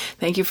me.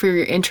 Thank you for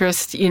your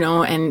interest,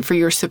 and for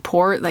your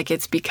support. Like,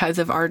 it's because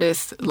of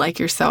artists like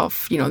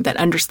yourself, that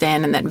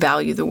understand and that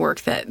value the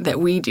work that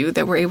we do,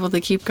 that we're able to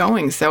keep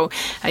going. So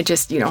I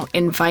just,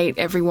 invite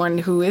everyone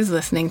who is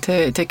listening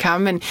to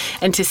come and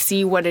to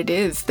see what it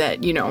is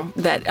that,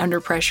 that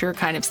Under Pressure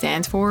kind of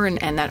stands for,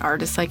 and that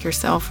artists like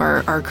yourself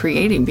are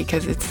creating,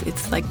 because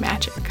it's like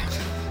magic.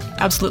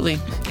 Absolutely.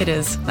 It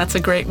is. That's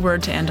a great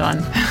word to end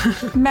on.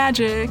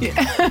 Magic.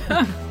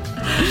 Yeah.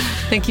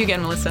 Thank you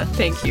again, Melissa.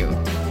 Thank you.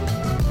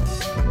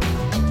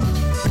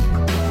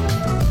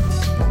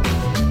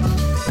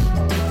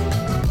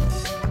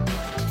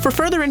 For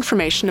further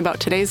information about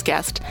today's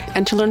guest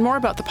and to learn more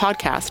about the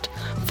podcast,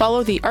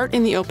 follow the Art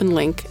in the Open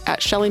link at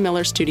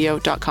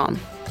shelleymillerstudio.com.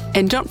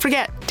 And don't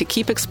forget to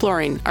keep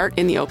exploring art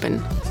in the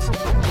open.